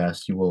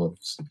podcast, you will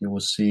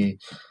see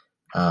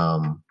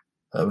a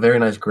very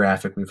nice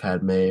graphic we've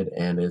had made,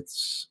 and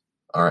it's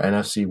our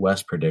NFC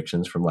West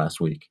predictions from last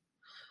week.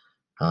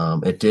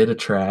 It did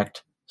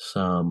attract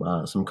some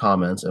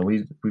comments, and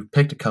we've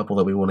picked a couple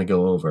that we want to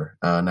go over.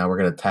 Now we're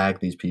going to tag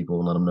these people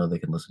and let them know they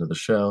can listen to the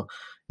show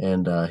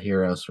and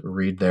hear us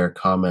read their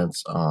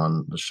comments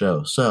on the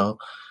show. So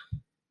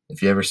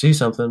if you ever see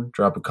something,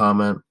 drop a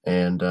comment,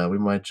 and we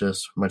might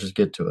just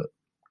get to it.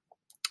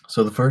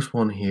 So the first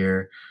one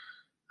here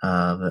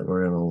that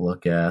we're going to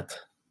look at,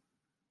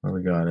 where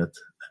we got it,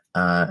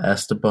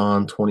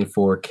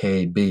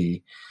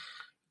 Esteban24KB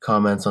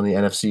comments on the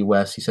NFC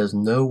West. He says,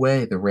 "No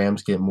way the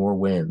Rams get more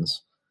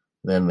wins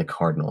than the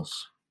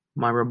Cardinals."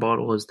 My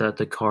rebuttal is that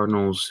the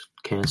Cardinals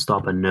can't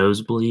stop a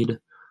nosebleed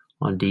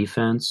on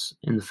defense,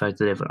 and the fact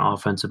that they have an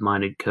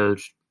offensive-minded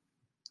coach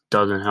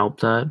doesn't help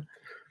that.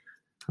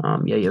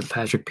 You have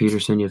Patrick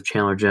Peterson, you have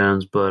Chandler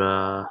Jones,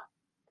 but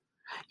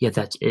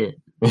that's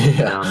it.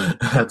 Yeah,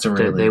 that's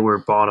really. They were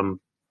bottom.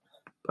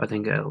 I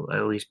think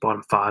at least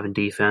bottom 5 in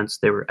defense.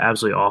 They were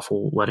absolutely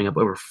awful, letting up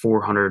over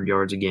 400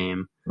 yards a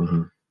game.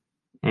 Mm-hmm.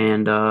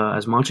 And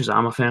as much as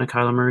I'm a fan of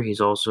Kyler Murray,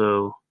 he's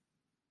also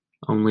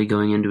only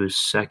going into his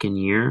second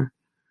year.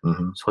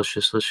 Mm-hmm. So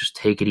let's just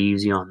take it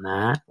easy on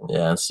that.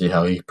 Yeah, and see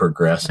how he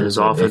progresses. And his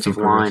offensive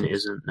line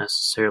isn't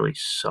necessarily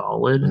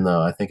solid.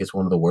 No, I think it's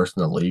one of the worst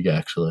in the league,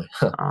 actually.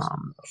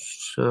 And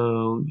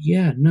then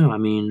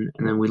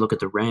we look at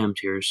the Rams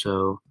here.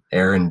 So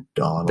Aaron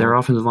Donald, their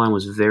offensive line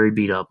was very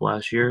beat up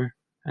last year,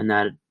 and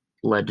that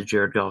led to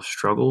Jared Goff's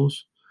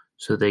struggles.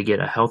 So they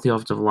get a healthy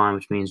offensive line,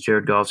 which means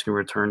Jared Goff's going to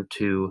return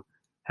to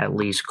at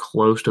least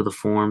close to the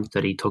form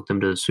that he took them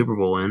to the Super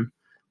Bowl in,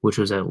 which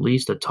was at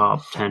least a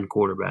top 10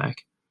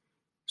 quarterback.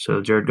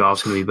 So Jared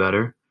Goff's going to be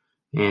better.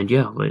 And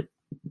like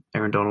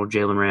Aaron Donald,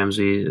 Jalen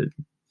Ramsey,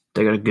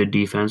 they got a good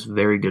defense,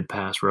 very good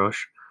pass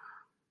rush.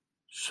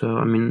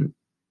 So,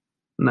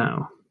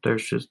 no, there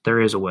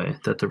is a way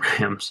that the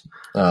Rams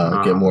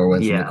get more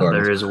wins than the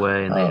Cardinals. There is a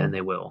way, and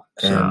they will.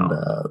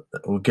 So.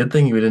 And good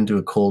thing we didn't do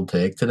a cold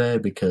take today,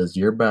 because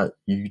you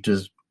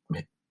just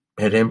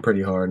hit him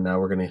pretty hard. Now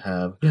we're going to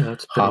have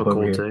that's a bit of a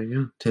cold take,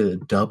 yeah. To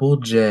Double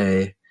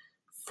J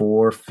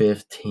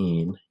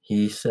 415.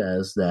 He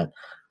says that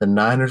the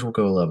Niners will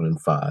go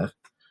 11-5.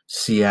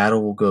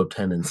 Seattle will go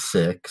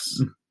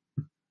 10-6.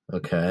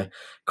 Okay.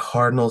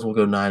 Cardinals will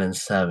go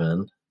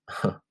 9-7.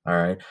 All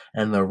right.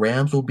 And the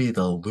Rams will be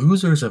the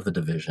losers of the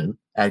division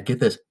at, get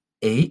this,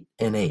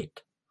 8-8.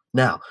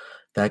 Now,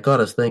 that got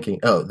us thinking,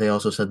 they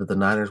also said that the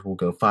Niners will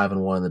go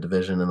 5-1 in the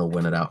division and they'll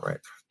win it outright.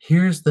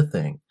 Here's the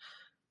thing.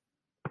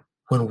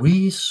 When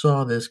we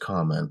saw this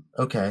comment,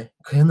 okay,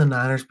 can the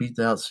Niners beat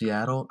out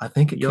Seattle? I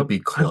think it could be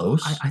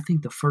close. I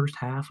think the first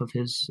half of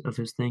his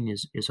thing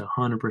is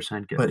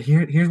 100% good. But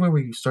here's where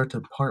we start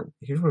to part.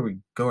 Here's where we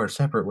go our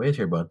separate ways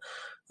here, bud.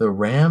 The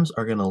Rams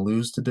are going to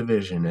lose the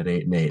division at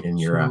 8-8 in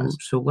your eyes.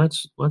 So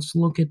let's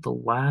look at the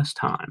last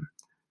time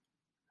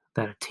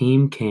that a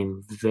team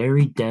came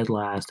very dead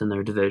last in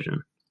their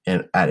division,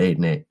 and at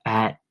 8-8,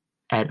 at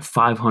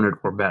 500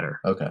 or better.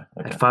 Okay.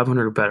 At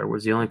 500 or better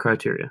was the only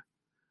criteria.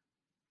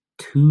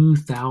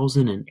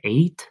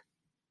 2008,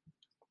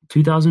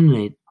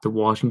 the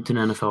Washington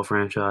NFL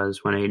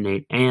franchise went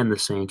 8-8, and the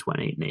Saints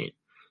went 8-8.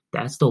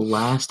 That's the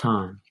last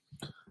time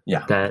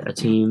Yeah. that a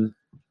team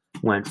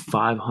went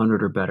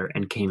 500 or better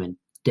and came in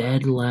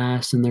dead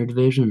last in their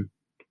division.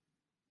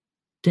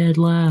 Dead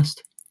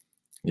last.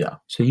 Yeah.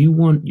 So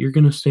you're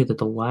going to say that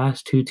the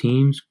last two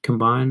teams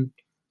combined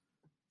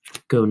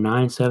go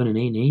 9-7 and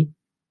 8-8?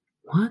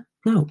 What?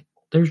 No.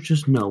 There's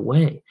just no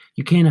way.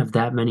 You can't have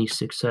that many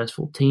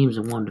successful teams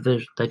in one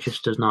division. That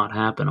just does not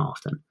happen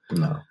often.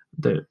 No.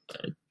 The,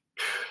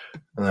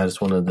 And I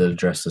just wanted to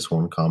address this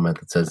one comment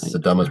that says it's the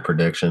dumbest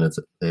prediction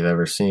they've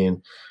ever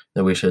seen,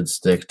 that we should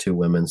stick to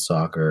women's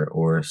soccer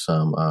or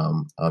some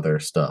other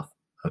stuff.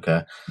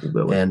 Okay.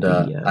 we'll go And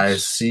with I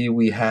BS. see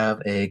we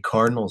have a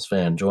Cardinals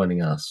fan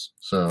joining us.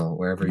 So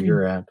wherever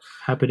you're at,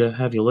 Happy to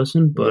have you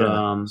listen, but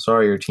yeah.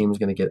 Sorry, your team's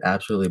going to get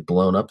absolutely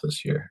blown up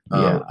this year.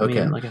 yeah, I Okay.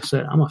 mean, like I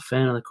said, I'm a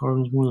fan of the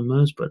Cardinals more than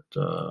most, but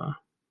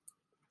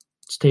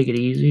let's take it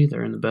easy.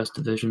 They're in the best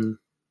division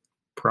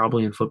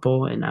probably in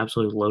football, an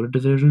absolutely loaded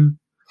division.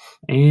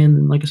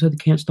 And like I said, they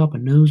can't stop a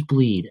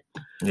nosebleed.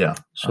 Yeah.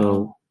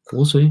 So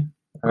we'll see.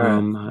 All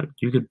right.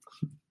 You could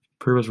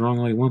prove us wrong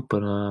all you want,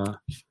 but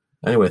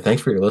anyway,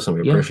 thanks for your listen.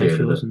 We yeah, thanks for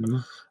appreciated it.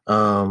 listening.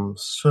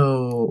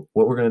 So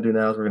what we're going to do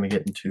now is we're going to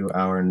get into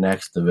our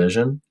next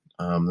division.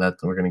 That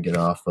we're going to get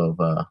off of,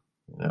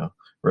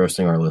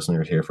 roasting our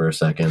listeners here for a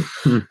second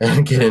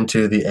and get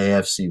into the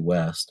AFC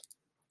West.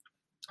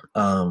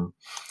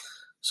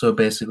 So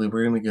basically,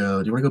 we're going to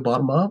go. Do you want to go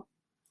bottom up?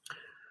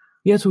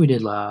 Yeah, that's what we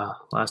did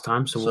last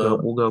time. So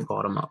we'll go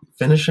bottom up.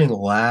 Finishing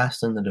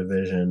last in the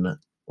division,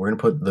 we're going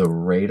to put the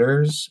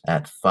Raiders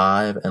at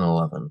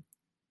 5-11.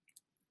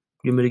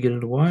 You want me to get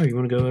into why, or you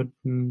want to go ahead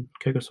and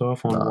kick us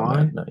off on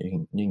why? No,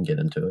 you can get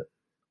into it.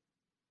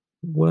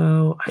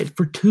 Well,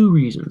 for two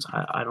reasons,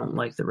 I don't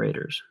like the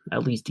Raiders,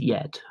 at least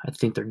yet. I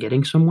think they're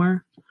getting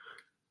somewhere.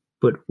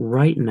 But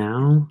right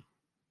now,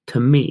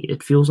 to me,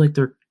 it feels like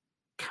they're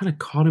kind of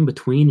caught in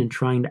between and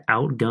trying to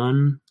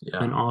outgun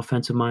an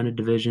offensive-minded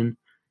division,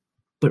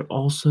 but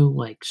also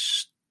like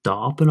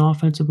stop an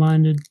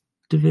offensive-minded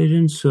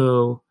division.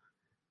 So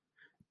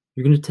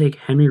you're going to take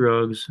Henry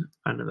Ruggs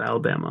out of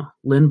Alabama,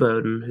 Lynn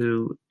Bowden,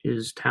 who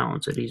is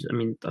talented.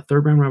 A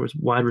third-round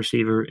wide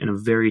receiver in a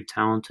very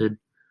talented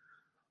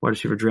wide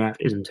receiver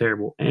draft isn't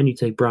terrible. And you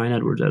take Brian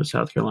Edwards out of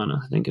South Carolina.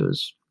 I think it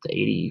was the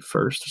 81st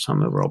or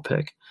some overall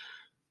pick.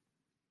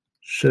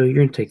 So you're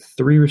going to take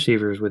three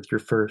receivers with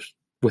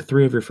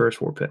three of your first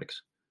four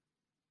picks.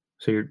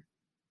 So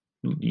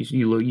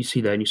you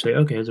see that and you say,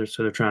 okay,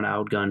 so they're trying to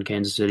outgun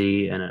Kansas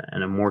City and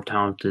a more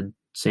talented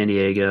San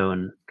Diego,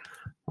 and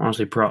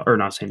honestly, or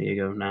not San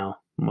Diego now,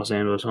 Los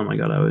Angeles. Oh my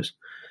God, I always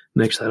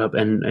mix that up,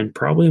 and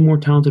probably a more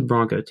talented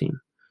Bronco team.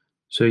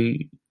 So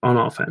on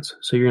offense,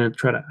 so you're going to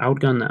try to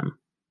outgun them,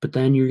 but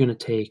then you're going to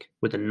take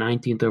with the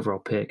 19th overall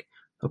pick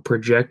a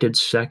projected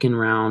second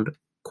round,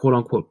 quote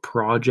unquote,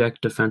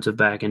 project defensive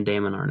back in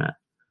Damon Arnett.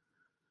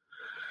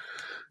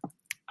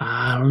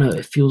 I don't know.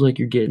 It feels like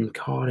you're getting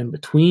caught in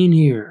between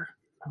here.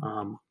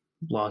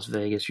 Las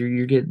Vegas,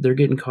 they're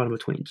getting caught in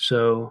between.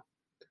 So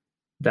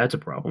that's a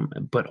problem.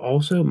 But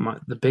also,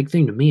 the big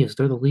thing to me is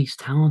they're the least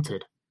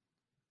talented.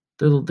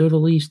 They're the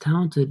least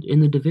talented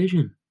in the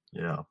division.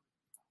 Yeah.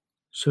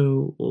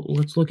 So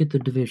let's look at the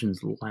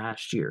divisions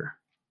last year.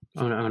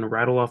 I'm going to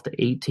rattle off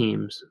the 8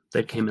 teams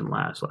that came in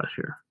last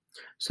year: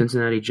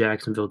 Cincinnati,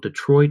 Jacksonville,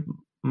 Detroit,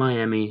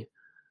 Miami,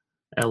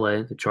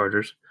 LA, the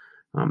Chargers,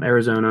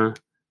 Arizona,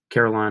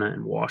 Carolina,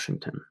 and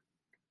Washington.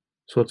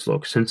 So let's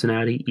look.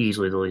 Cincinnati,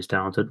 easily the least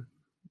talented.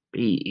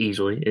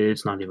 Easily.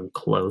 It's not even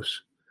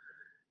close.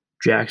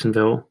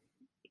 Jacksonville,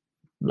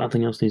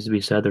 nothing else needs to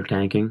be said. They're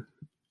tanking.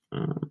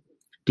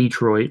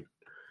 Detroit,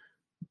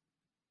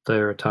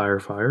 they're a tire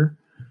fire.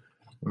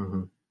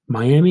 Mm-hmm.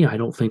 Miami, I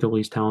don't think the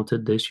least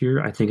talented this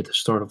year. I think at the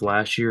start of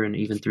last year and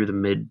even through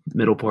the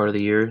middle part of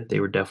the year, they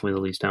were definitely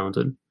the least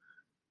talented.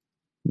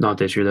 Not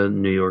this year, though.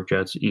 New York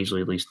Jets,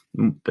 easily at least,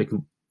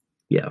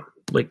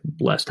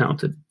 less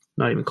talented.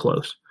 Not even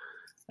close.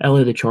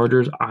 LA, the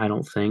Chargers, I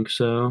don't think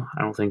so.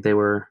 I don't think they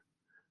were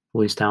the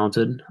least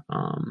talented.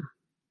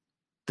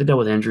 They dealt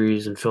with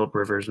injuries and Philip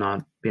Rivers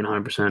not being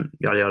 100%,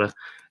 yada, yada.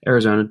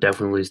 Arizona,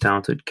 definitely the least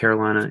talented.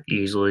 Carolina,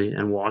 easily.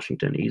 And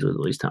Washington, easily the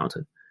least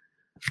talented.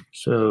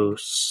 So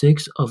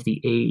 6 of the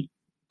 8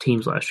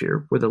 teams last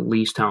year were the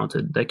least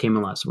talented. That came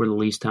in last. Were the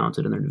least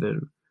talented in their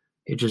division.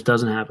 It just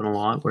doesn't happen a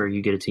lot where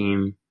you get a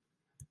team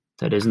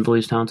that isn't the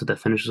least talented that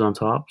finishes on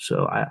top.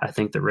 So I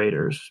think the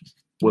Raiders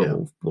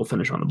will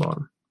finish on the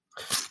bottom.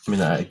 I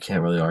mean, I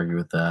can't really argue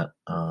with that.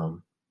 5-11,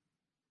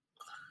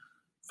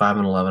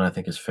 I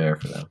think, is fair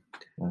for them.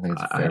 I think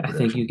it's a fair I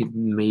think you could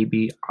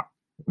maybe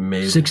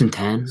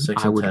 6-10.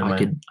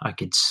 6-10. I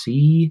could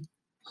see.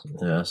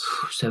 Yes.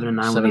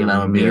 7-9 would be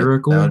a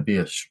miracle. That would be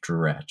a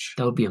stretch.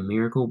 That would be a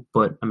miracle,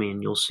 but I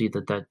mean, you'll see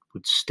that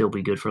would still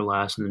be good for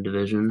last in the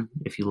division.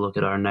 If you look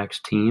at our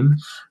next team,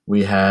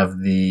 we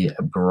have the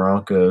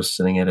Broncos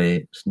sitting at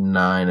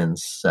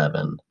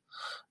 9-7.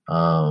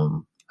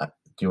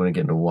 Do you want to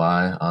get into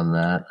why on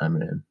that? I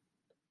mean,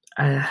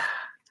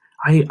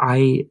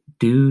 I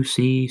do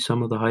see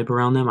some of the hype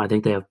around them. I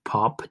think they have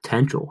pop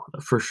potential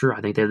for sure.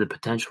 I think they have the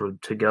potential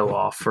to go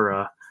off for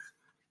a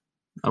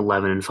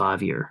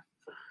 11-5 year.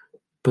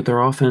 But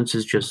their offense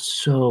is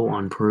just so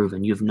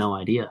unproven. You have no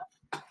idea.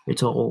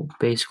 It's all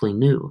basically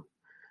new.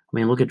 I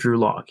mean, look at Drew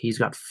Lock. He's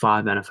got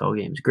 5 NFL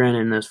games.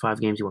 Granted, in those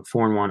 5 games, he went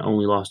 4-1,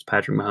 only lost to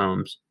Patrick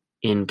Mahomes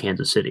in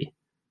Kansas City.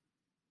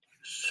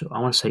 So I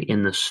want to say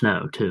in the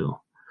snow, too.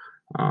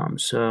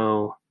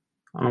 So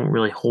I don't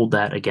really hold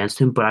that against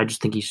him, but I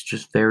just think he's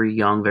just very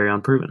young, very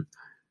unproven.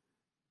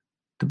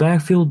 The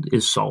backfield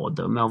is solid,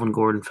 though. Melvin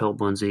Gordon,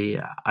 Philip Lindsay,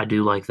 I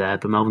do like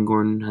that, but Melvin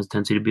Gordon has a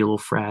tendency to be a little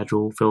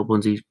fragile. Philip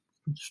Lindsay,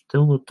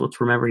 still, let's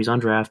remember he's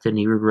undrafted and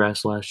he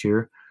regressed last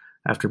year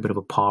after a bit of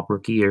a pop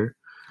rookie year.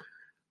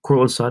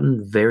 Cortland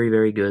Sutton, very,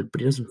 very good,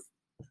 but he doesn't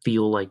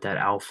feel like that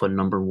alpha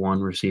number one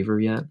receiver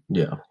yet.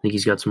 Yeah. I think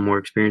he's got some more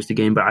experience to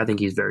gain, but I think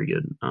he's very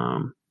good.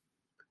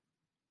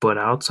 But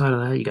outside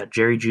of that, you got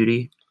Jerry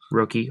Jeudy,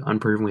 rookie,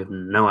 unproven. We have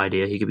no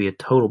idea. He could be a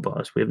total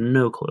bust. We have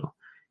no clue.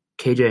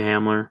 KJ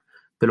Hamler,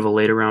 bit of a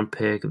later round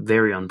pick,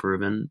 very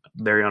unproven,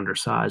 very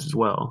undersized as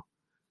well.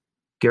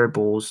 Garrett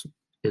Bowles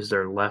is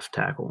their left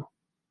tackle.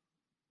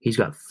 He's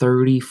got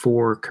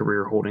 34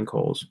 career holding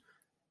calls.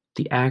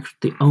 The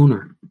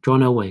owner, John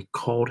Elway,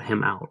 called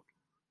him out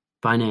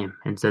by name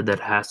and said that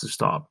it has to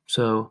stop.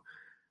 So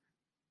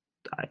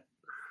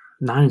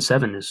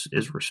 9-7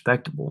 is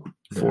respectable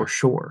for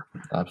sure.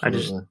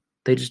 Absolutely.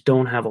 They just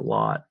don't have a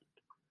lot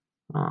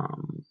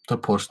to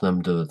push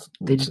them to.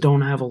 They just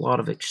don't have a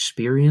lot of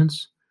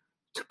experience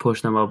to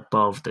push them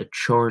above the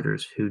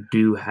Chargers, who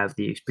do have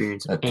the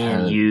experience and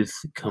 10, youth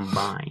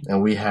combined.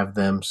 And we have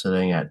them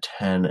sitting at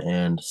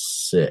 10-6.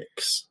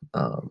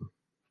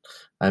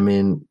 I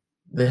mean,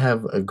 they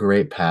have a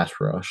great pass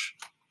rush.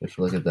 If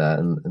you look at that,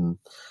 and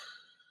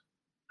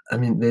I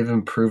mean, they've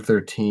improved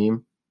their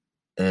team,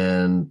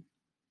 and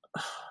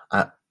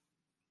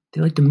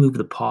they like to move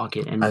the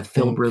pocket. And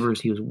Philip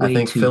Rivers, he was way too rigid. I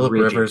think Philip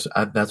Rivers.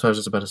 That's what I was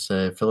just about to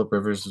say. Philip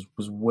Rivers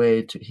was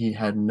way too. He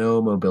had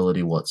no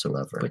mobility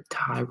whatsoever. But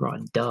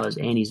Tyrod does,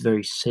 and he's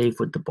very safe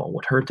with the ball.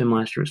 What hurt him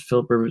last year was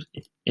Philip Rivers'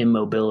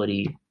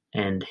 immobility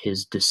and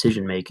his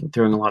decision making,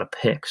 throwing a lot of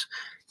picks.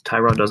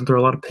 Tyrod doesn't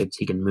throw a lot of picks.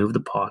 He can move the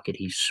pocket.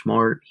 He's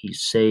smart.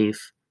 He's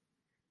safe.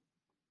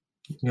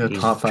 You got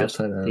top 5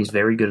 tight end. He's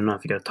very good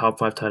enough. You got a top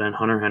 5 tight end,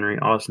 Hunter Henry,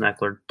 Austin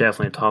Eckler,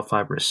 definitely a top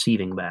 5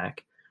 receiving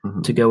back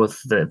to go with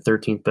the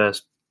 13th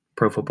best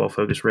Pro Football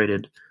Focus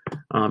rated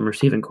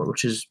receiving corps,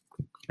 which is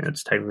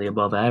it's technically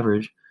above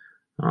average.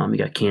 You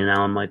got Keenan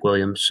Allen, Mike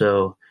Williams.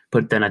 So,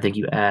 but then I think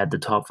you add the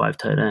top 5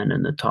 tight end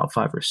and the top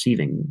 5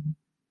 receiving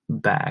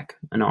back,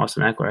 and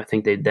Austin Eckler. I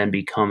think they then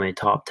become a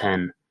top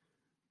 10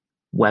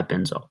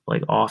 weapons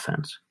like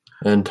offense.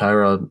 And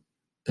Tyrod,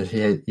 if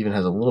he even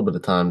has a little bit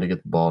of time to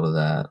get the ball to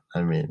that,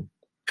 I mean,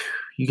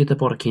 you get the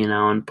ball to Keenan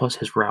Allen. Plus,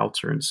 his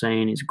routes are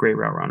insane. He's a great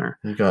route runner.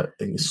 You got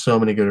so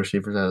many good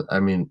receivers. Out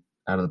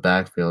of the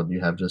backfield,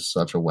 you have just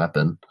such a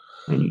weapon.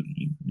 And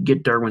you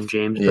get Derwin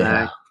James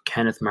back.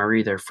 Kenneth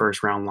Murray, their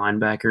first-round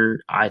linebacker.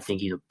 I think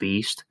he's a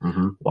beast.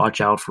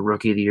 Watch out for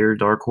Rookie of the Year,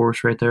 dark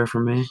horse right there for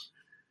me.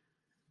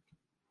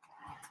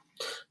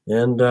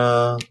 And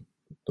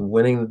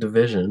winning the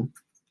division,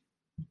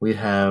 we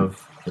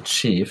have the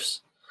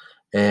Chiefs.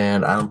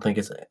 And I don't think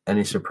it's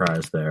any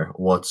surprise there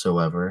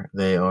whatsoever.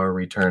 They are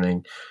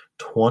returning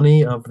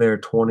 20 of their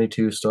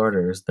 22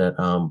 starters that,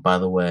 by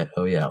the way,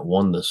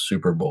 won the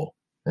Super Bowl.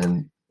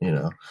 And,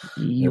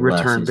 you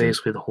return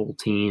basically the whole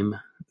team.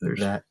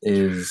 That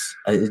is,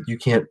 you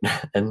can't.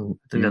 And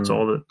I think that's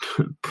all that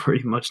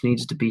pretty much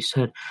needs to be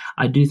said.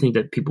 I do think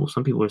that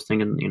some people are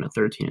thinking,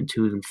 13-2 and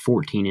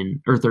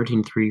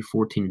 13-3,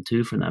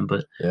 14-2 for them.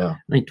 But I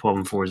think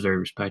 12-4 is very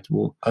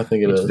respectable. I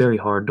think it's very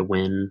hard to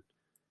win.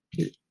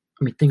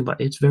 I mean, think about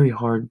it. It's very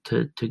hard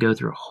to go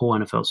through a whole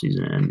NFL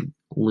season and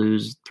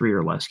lose 3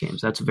 or less games.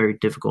 That's a very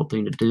difficult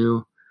thing to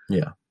do.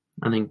 Yeah.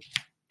 I think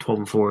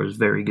 12-4 is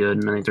very good,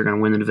 and I think they're going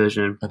to win the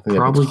division and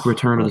probably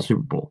return to the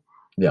Super Bowl.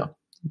 Yeah.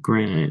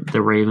 Granted,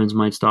 the Ravens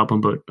might stop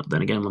them, but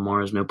then again,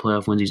 Lamar has no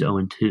playoff wins. He's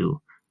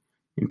 0-2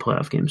 in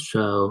playoff games.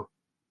 So,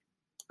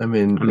 I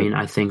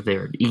think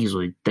they're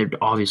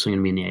obviously going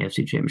to be in the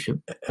AFC Championship,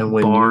 and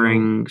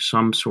barring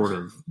some sort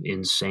of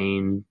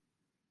insane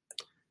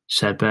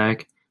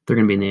setback. They're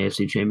going to be in the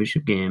AFC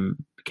Championship game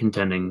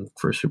contending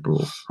for a Super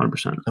Bowl,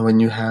 100%. And when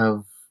you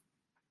have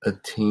a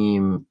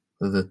team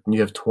you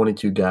have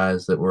 22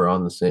 guys that were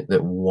on the same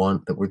that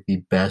were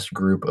the best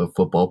group of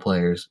football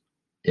players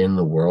in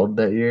the world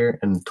that year,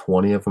 and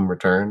 20 of them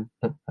return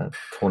at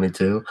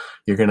 22,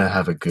 you're going to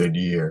have a good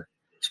year.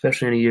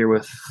 Especially in a year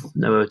with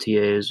no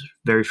OTAs,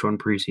 very short in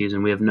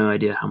preseason. We have no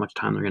idea how much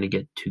time they're going to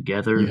get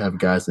together. You have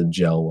guys that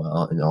gel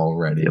well and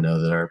already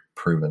know that are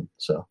proven.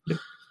 So.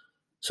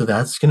 So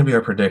that's going to be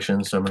our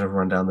prediction. So I'm going to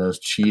run down those.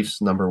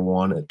 Chiefs number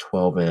 1 at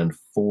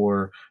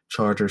 12-4,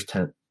 Chargers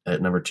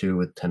at number 2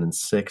 with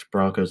 10-6,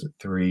 Broncos at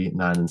 3,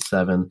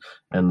 9-7,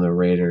 and the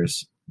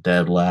Raiders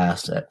dead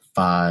last at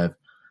 5-11.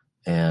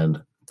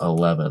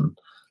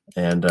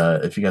 And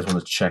if you guys want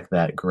to check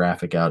that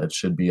graphic out, it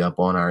should be up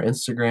on our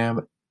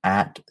Instagram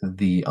at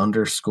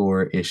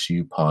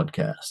 @the_issue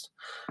podcast.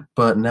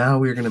 But now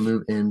we're going to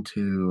move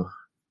into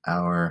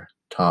our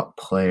top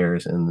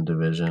players in the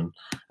division.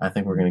 I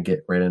think we're going to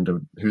get right into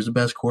who's the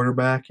best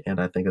quarterback, and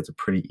I think it's a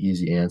pretty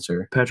easy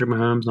answer. Patrick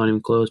Mahomes, not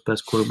even close,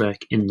 best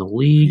quarterback in the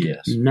league.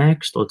 Yes.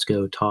 Next, let's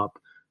go top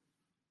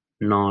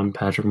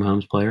non-Patrick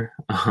Mahomes player.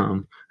 I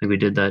think we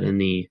did that in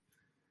the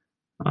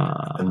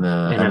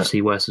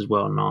NFC West as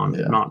well.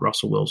 Not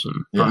Russell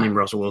Wilson, not named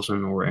Russell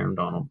Wilson or Aaron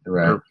Donald,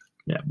 right?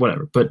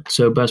 Whatever. But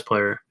so best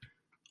player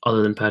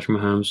other than Patrick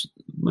Mahomes.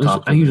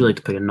 I usually like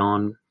to pick a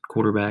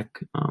non-quarterback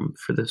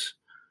for this.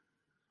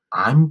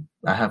 I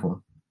have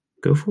one.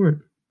 Go for it.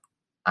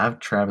 I have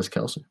Travis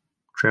Kelce.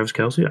 Travis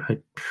Kelce. I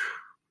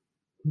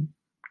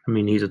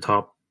mean, he's a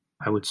top,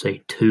 I would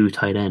say, 2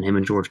 tight end. Him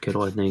and George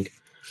Kittle, I think,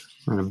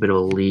 are in a bit of a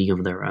league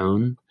of their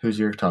own. Who's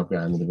your top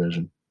guy in the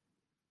division?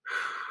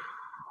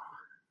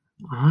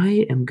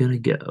 I am going to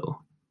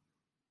go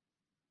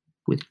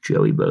with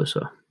Joey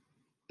Bosa.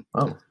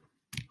 Oh.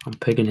 I'm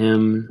picking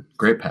him.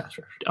 Great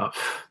passer.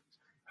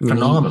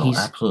 Phenomenal.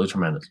 Absolutely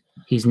tremendous.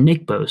 He's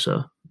Nick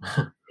Bosa,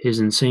 his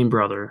insane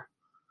brother,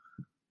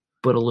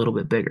 but a little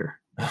bit bigger.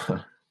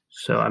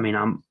 So, I mean,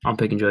 I'm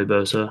picking Joey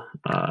Bosa.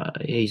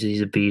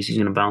 He's a beast. He's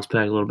going to bounce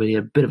back a little bit. He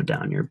had a bit of a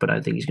down year, but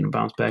I think he's going to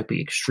bounce back,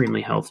 be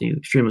extremely healthy,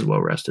 extremely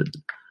well rested,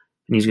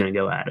 and he's going to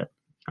go at it.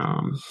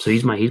 So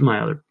he's my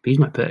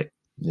pick.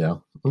 Yeah.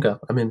 Okay.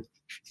 I mean,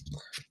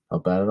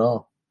 not bad at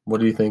all.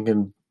 What are you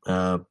thinking?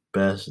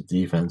 Best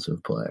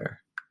defensive player.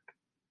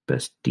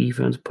 Best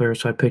defensive player.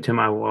 So I picked him.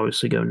 I will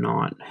obviously go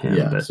not him.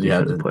 Yeah. Best so you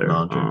defensive have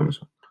player.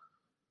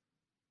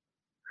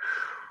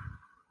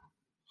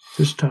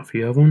 This is tough.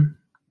 You have one?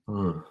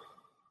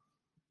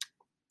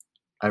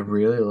 I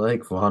really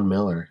like Von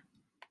Miller.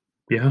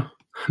 Yeah.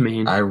 I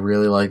mean, I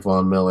really like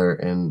Von Miller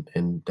in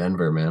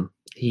Denver, man.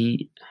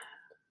 He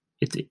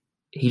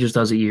just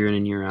does it year in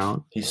and year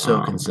out. He's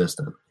so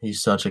consistent.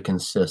 He's such a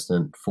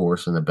consistent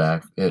force in the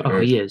back.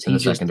 He is. In the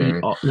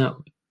secondary.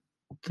 No,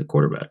 the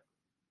quarterback.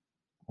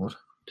 What?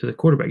 To the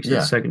quarterback. He's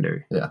the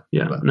secondary. Yeah.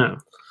 No, to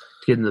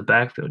get in the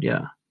backfield.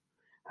 Yeah.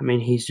 I mean,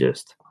 he's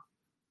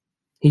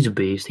a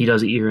beast. He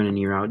does it year in and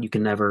year out. You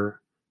can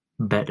never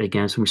bet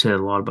against him. We said a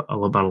lot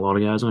about a lot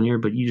of guys on here,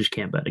 but you just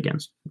can't bet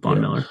against Von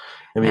Miller.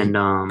 I mean,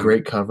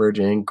 great coverage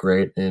and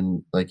great,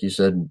 and like you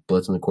said,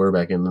 blitzing the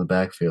quarterback in the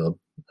backfield.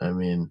 I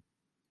mean,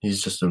 he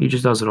just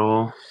does it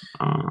all.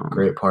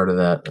 Great part of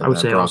that. I would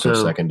say Broncos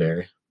also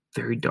secondary.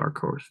 Very dark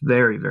horse.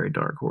 Very, very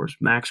dark horse.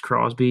 Max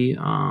Crosby,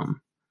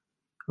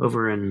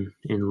 over in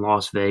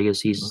Las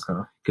Vegas. He's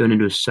going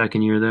into his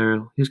second year there.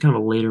 He was kind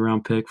of a later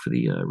round pick for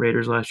the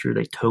Raiders last year.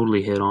 They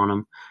totally hit on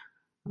him.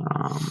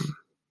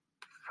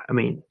 I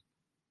mean,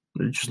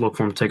 just look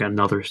for him to take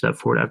another step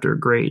forward after a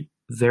great,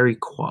 very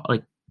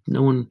quiet,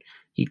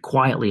 he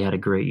quietly had a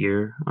great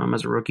year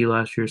as a rookie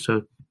last year. So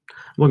I'm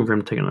looking for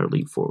him to take another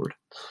leap forward.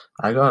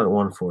 I got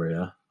one for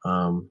you.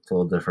 It's a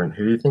little different.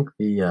 Who do you think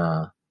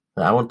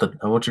I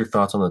want your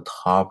thoughts on the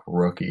top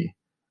rookie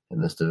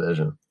in this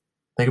division.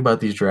 Think about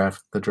the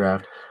draft.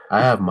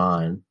 I have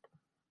mine.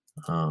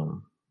 I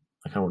kind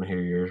of want to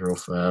hear yours real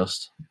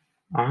fast.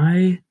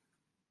 I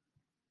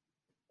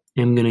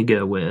am gonna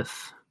go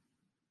with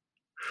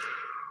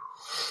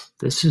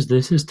this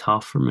is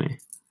tough for me.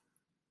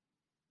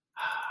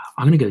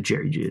 I'm gonna go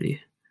Jerry Jeudy.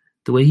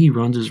 The way he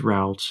runs his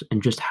routes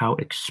and just how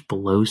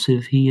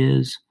explosive he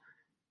is,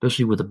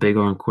 especially with a big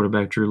arm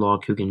quarterback Drew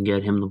Lock who can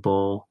get him the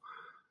ball.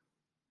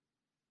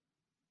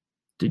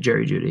 To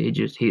Jerry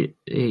Jeudy,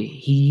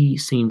 he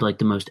seemed like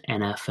the most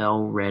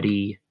NFL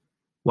ready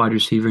wide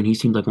receiver, and he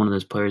seemed like one of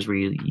those players where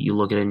you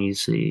look at it and you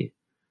see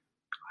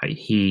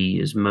he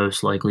is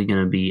most likely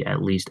going to be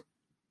at least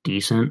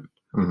decent.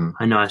 Mm-hmm.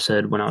 I know I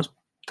said when I was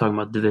talking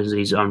about divisions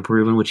he's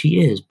unproven, which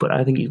he is, but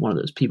I think he's one of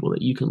those people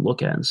that you can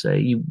look at and say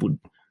you would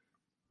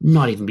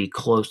not even be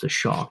close to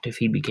shocked if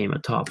he became a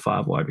top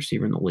 5 wide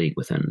receiver in the league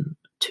within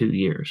 2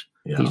 years.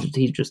 Yeah.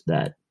 He's just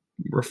that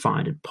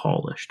refined and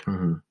polished.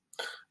 Mm-hmm.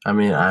 I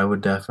mean, I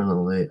would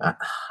definitely.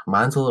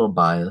 Mine's a little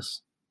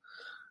biased.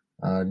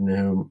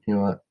 Know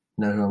who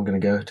I'm going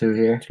to go to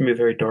here? It's going to be a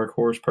very dark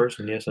horse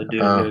person. Yes, I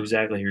do. I know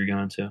exactly who you're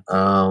going to.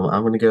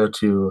 I'm going to go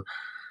to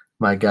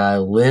my guy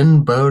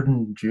Lynn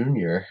Bowden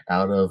Jr.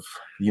 out of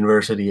the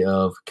University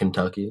of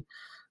Kentucky.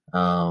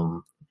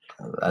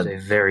 It's a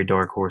very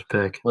dark horse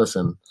pick.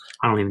 Listen.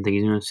 I don't even think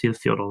he's going to see the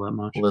field all that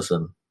much.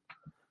 Listen.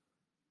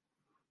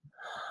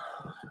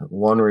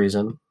 One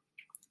reason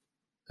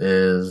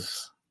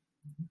is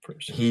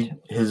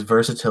his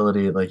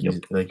versatility, like you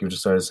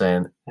just started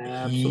saying.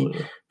 Absolutely.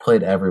 He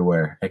played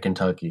everywhere at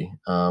Kentucky.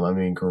 I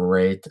mean,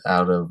 great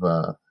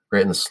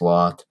in the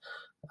slot,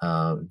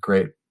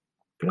 great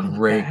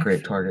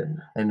target,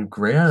 and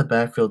great out of the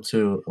backfield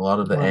too. A lot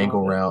of the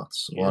angle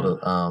routes, a lot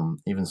of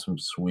even some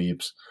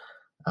sweeps.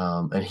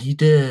 And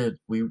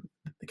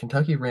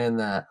Kentucky ran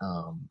that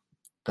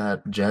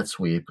jet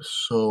sweep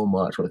so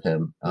much with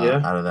him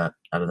out of that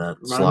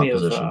slot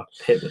position.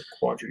 Pitt with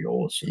Quadri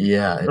Olson.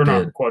 Yeah, it or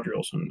did. Not Quadri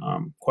Olson,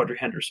 Quadri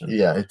Henderson.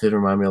 Yeah, it did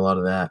remind me a lot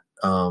of that.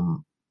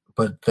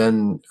 But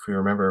then if you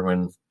remember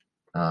when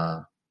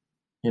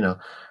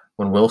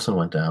Wilson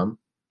went down,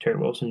 Terry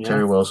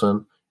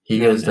Wilson, he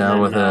goes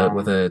down with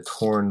a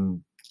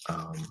torn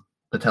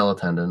patella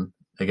tendon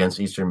against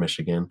Eastern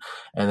Michigan,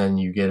 and then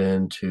you get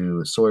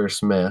into Sawyer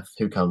Smith,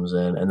 who comes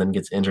in and then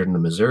gets injured in the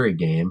Missouri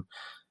game,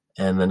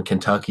 and then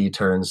Kentucky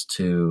turns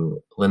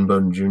to Lynn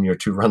Bowden Jr.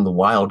 to run the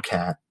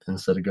Wildcat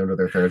instead of going to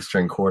their third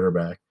string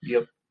quarterback.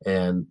 Yep.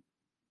 And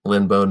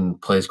Lynn Bowden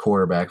plays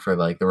quarterback for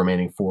like the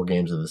remaining 4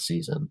 games of the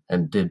season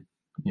and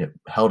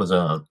held his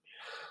own.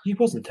 He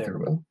wasn't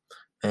terrible.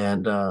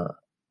 And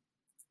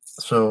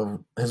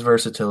so his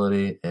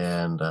versatility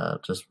and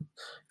just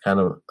kind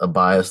of a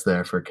bias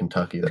there for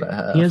Kentucky that I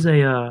have.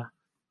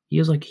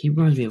 He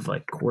reminds me of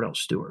like Cordell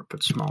Stewart,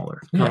 but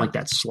smaller. Kind of like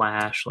that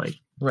slash, like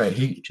right.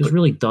 He just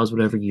really does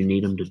whatever you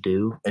need him to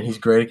do. And he's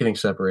great at getting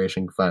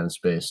separation, finding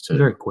space too.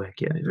 Very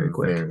quick, yeah, very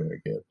quick. Very,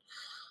 very good.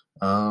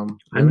 I'm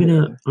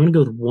gonna go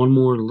with one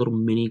more little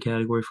mini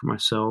category for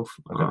myself.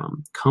 Okay.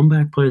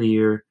 Comeback player of the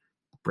year,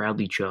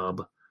 Bradley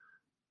Chubb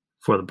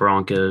for the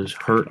Broncos.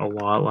 Hurt a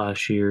lot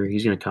last year.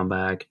 He's gonna come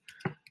back.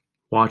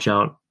 Watch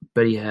out.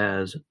 Bet he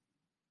has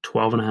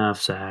 12.5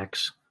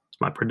 sacks.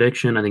 It's my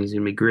prediction. I think he's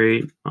gonna be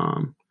great.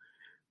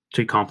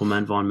 To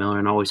complement Von Miller,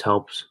 and always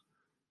helps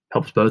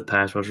both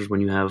pass rushers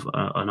when you have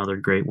another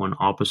great one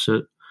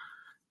opposite.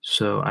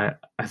 So I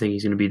think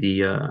he's gonna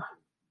be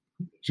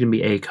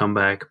a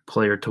comeback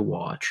player to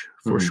watch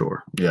for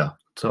sure. Yeah.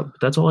 So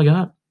that's all I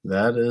got.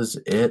 That is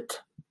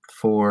it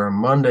for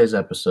Monday's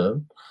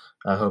episode.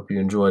 I hope you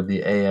enjoyed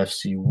the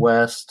AFC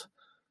West.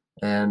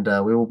 And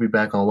we will be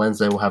back on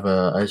Wednesday. We'll have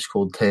a ice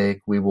cold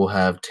take. We will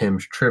have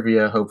Tim's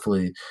trivia.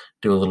 Hopefully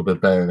do a little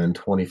bit better than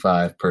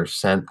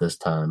 25% this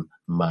time,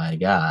 my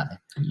guy.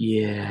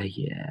 Yeah.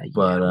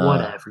 But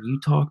whatever. You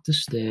talk to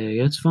stay.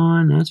 That's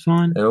fine.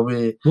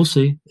 We'll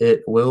see.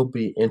 It will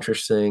be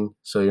interesting.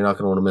 So you're not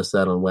going to want to miss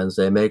that on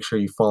Wednesday. Make sure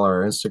you follow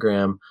our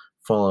Instagram,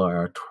 follow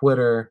our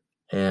Twitter,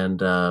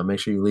 and make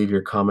sure you leave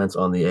your comments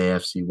on the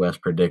AFC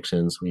West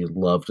predictions. We'd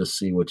love to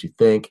see what you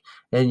think,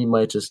 and you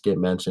might just get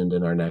mentioned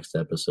in our next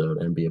episode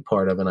and be a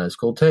part of an ice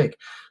cold take.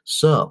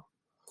 So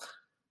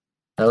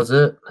that was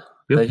it.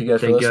 Yep. Thank you guys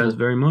for listening. Thank you guys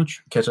very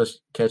much.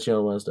 Catch you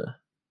on Wednesday.